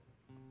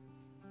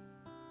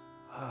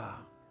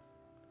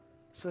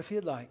 So if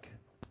you'd like,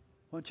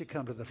 why don't you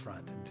come to the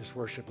front and just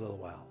worship a little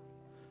while?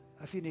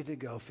 If you need to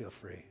go, feel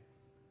free.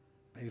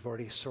 Maybe you've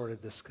already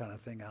sorted this kind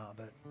of thing out,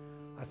 but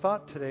I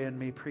thought today in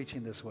me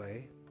preaching this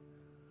way,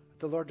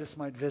 the Lord just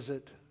might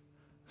visit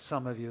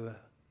some of you,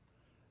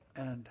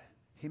 and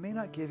he may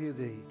not give you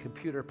the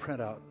computer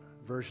printout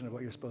version of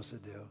what you're supposed to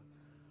do,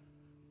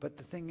 but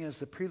the thing is,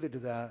 the prelude to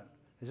that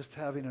is just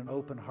having an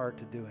open heart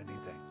to do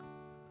anything.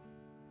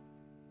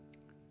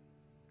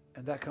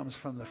 And that comes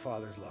from the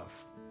Father's love,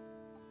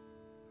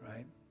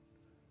 right?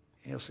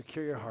 He'll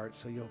secure your heart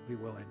so you'll be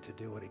willing to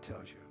do what he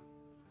tells you.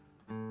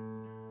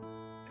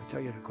 He'll tell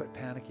you to quit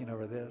panicking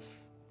over this,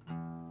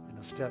 and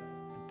he'll step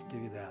to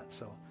give you that.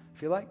 So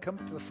if you like, come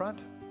to the front.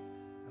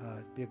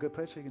 It'd be a good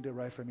place where you can do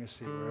it right from your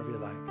seat, wherever you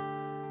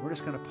like. We're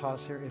just going to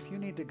pause here. If you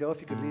need to go,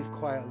 if you could leave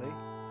quietly,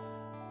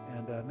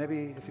 and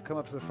maybe if you come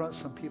up to the front,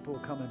 some people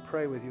will come and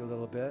pray with you a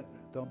little bit.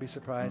 Don't be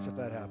surprised if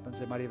that happens.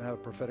 They might even have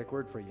a prophetic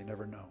word for you. You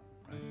never know,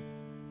 right?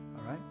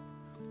 All right?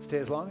 Stay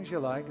as long as you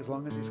like, as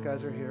long as these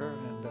guys are here,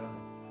 and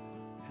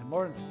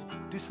more,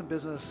 do some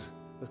business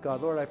with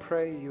God. Lord, I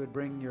pray you would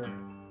bring your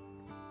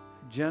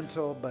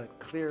gentle but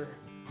clear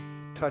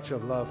touch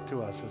of love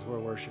to us as we're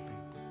worshiping.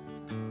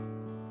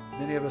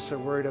 Many of us are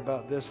worried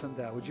about this and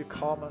that. Would you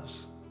calm us?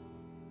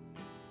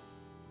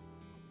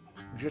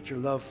 Would you let your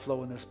love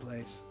flow in this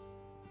place?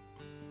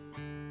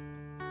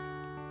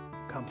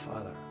 Come,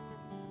 Father.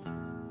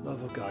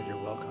 Love of God,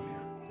 you're welcome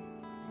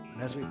here.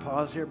 And as we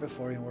pause here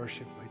before you in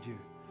worship, would you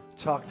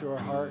talk to our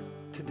heart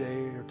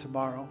today or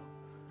tomorrow?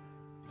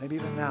 Maybe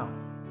even now,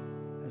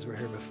 as we're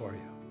here before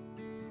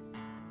you.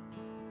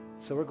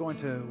 So we're going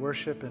to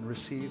worship and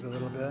receive a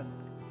little bit.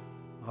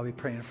 I'll be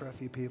praying for a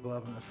few people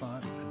up in the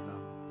front. And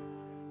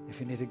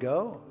if you need to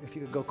go, if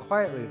you could go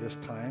quietly this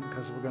time,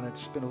 because we're going to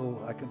spend a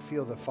little, I can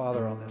feel the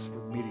Father on this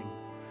meeting,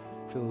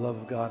 feel the love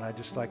of God. And I'd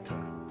just like to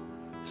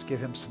just give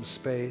him some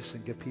space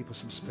and give people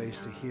some space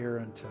to hear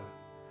and to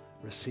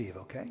receive,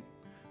 okay?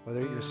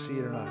 Whether you're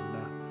seated or not.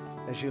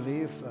 And, as you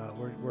leave,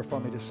 we're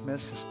formally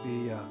dismissed. Just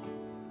be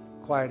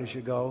quiet as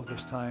you go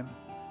this time.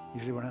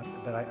 Usually we don't have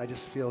to, but I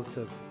just feel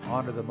to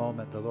honor the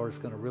moment. The Lord is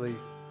going to really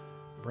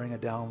bring a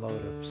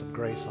download of some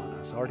grace on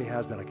us. Already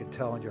has been. I can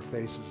tell on your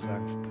faces as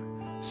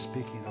I'm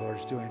speaking. The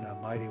Lord's doing a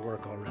mighty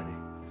work already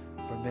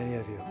for many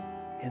of you.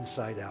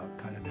 Inside out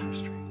kind of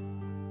ministry.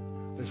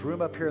 There's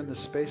room up here in this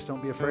space.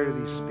 Don't be afraid of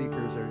these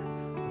speakers.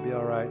 They'll be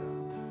all right.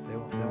 They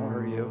won't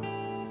hurt you.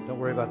 Don't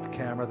worry about the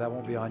camera. That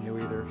won't be on you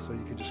either. So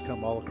you can just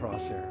come all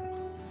across here.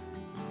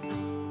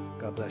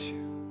 God bless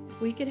you.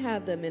 We could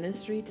have the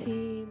ministry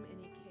team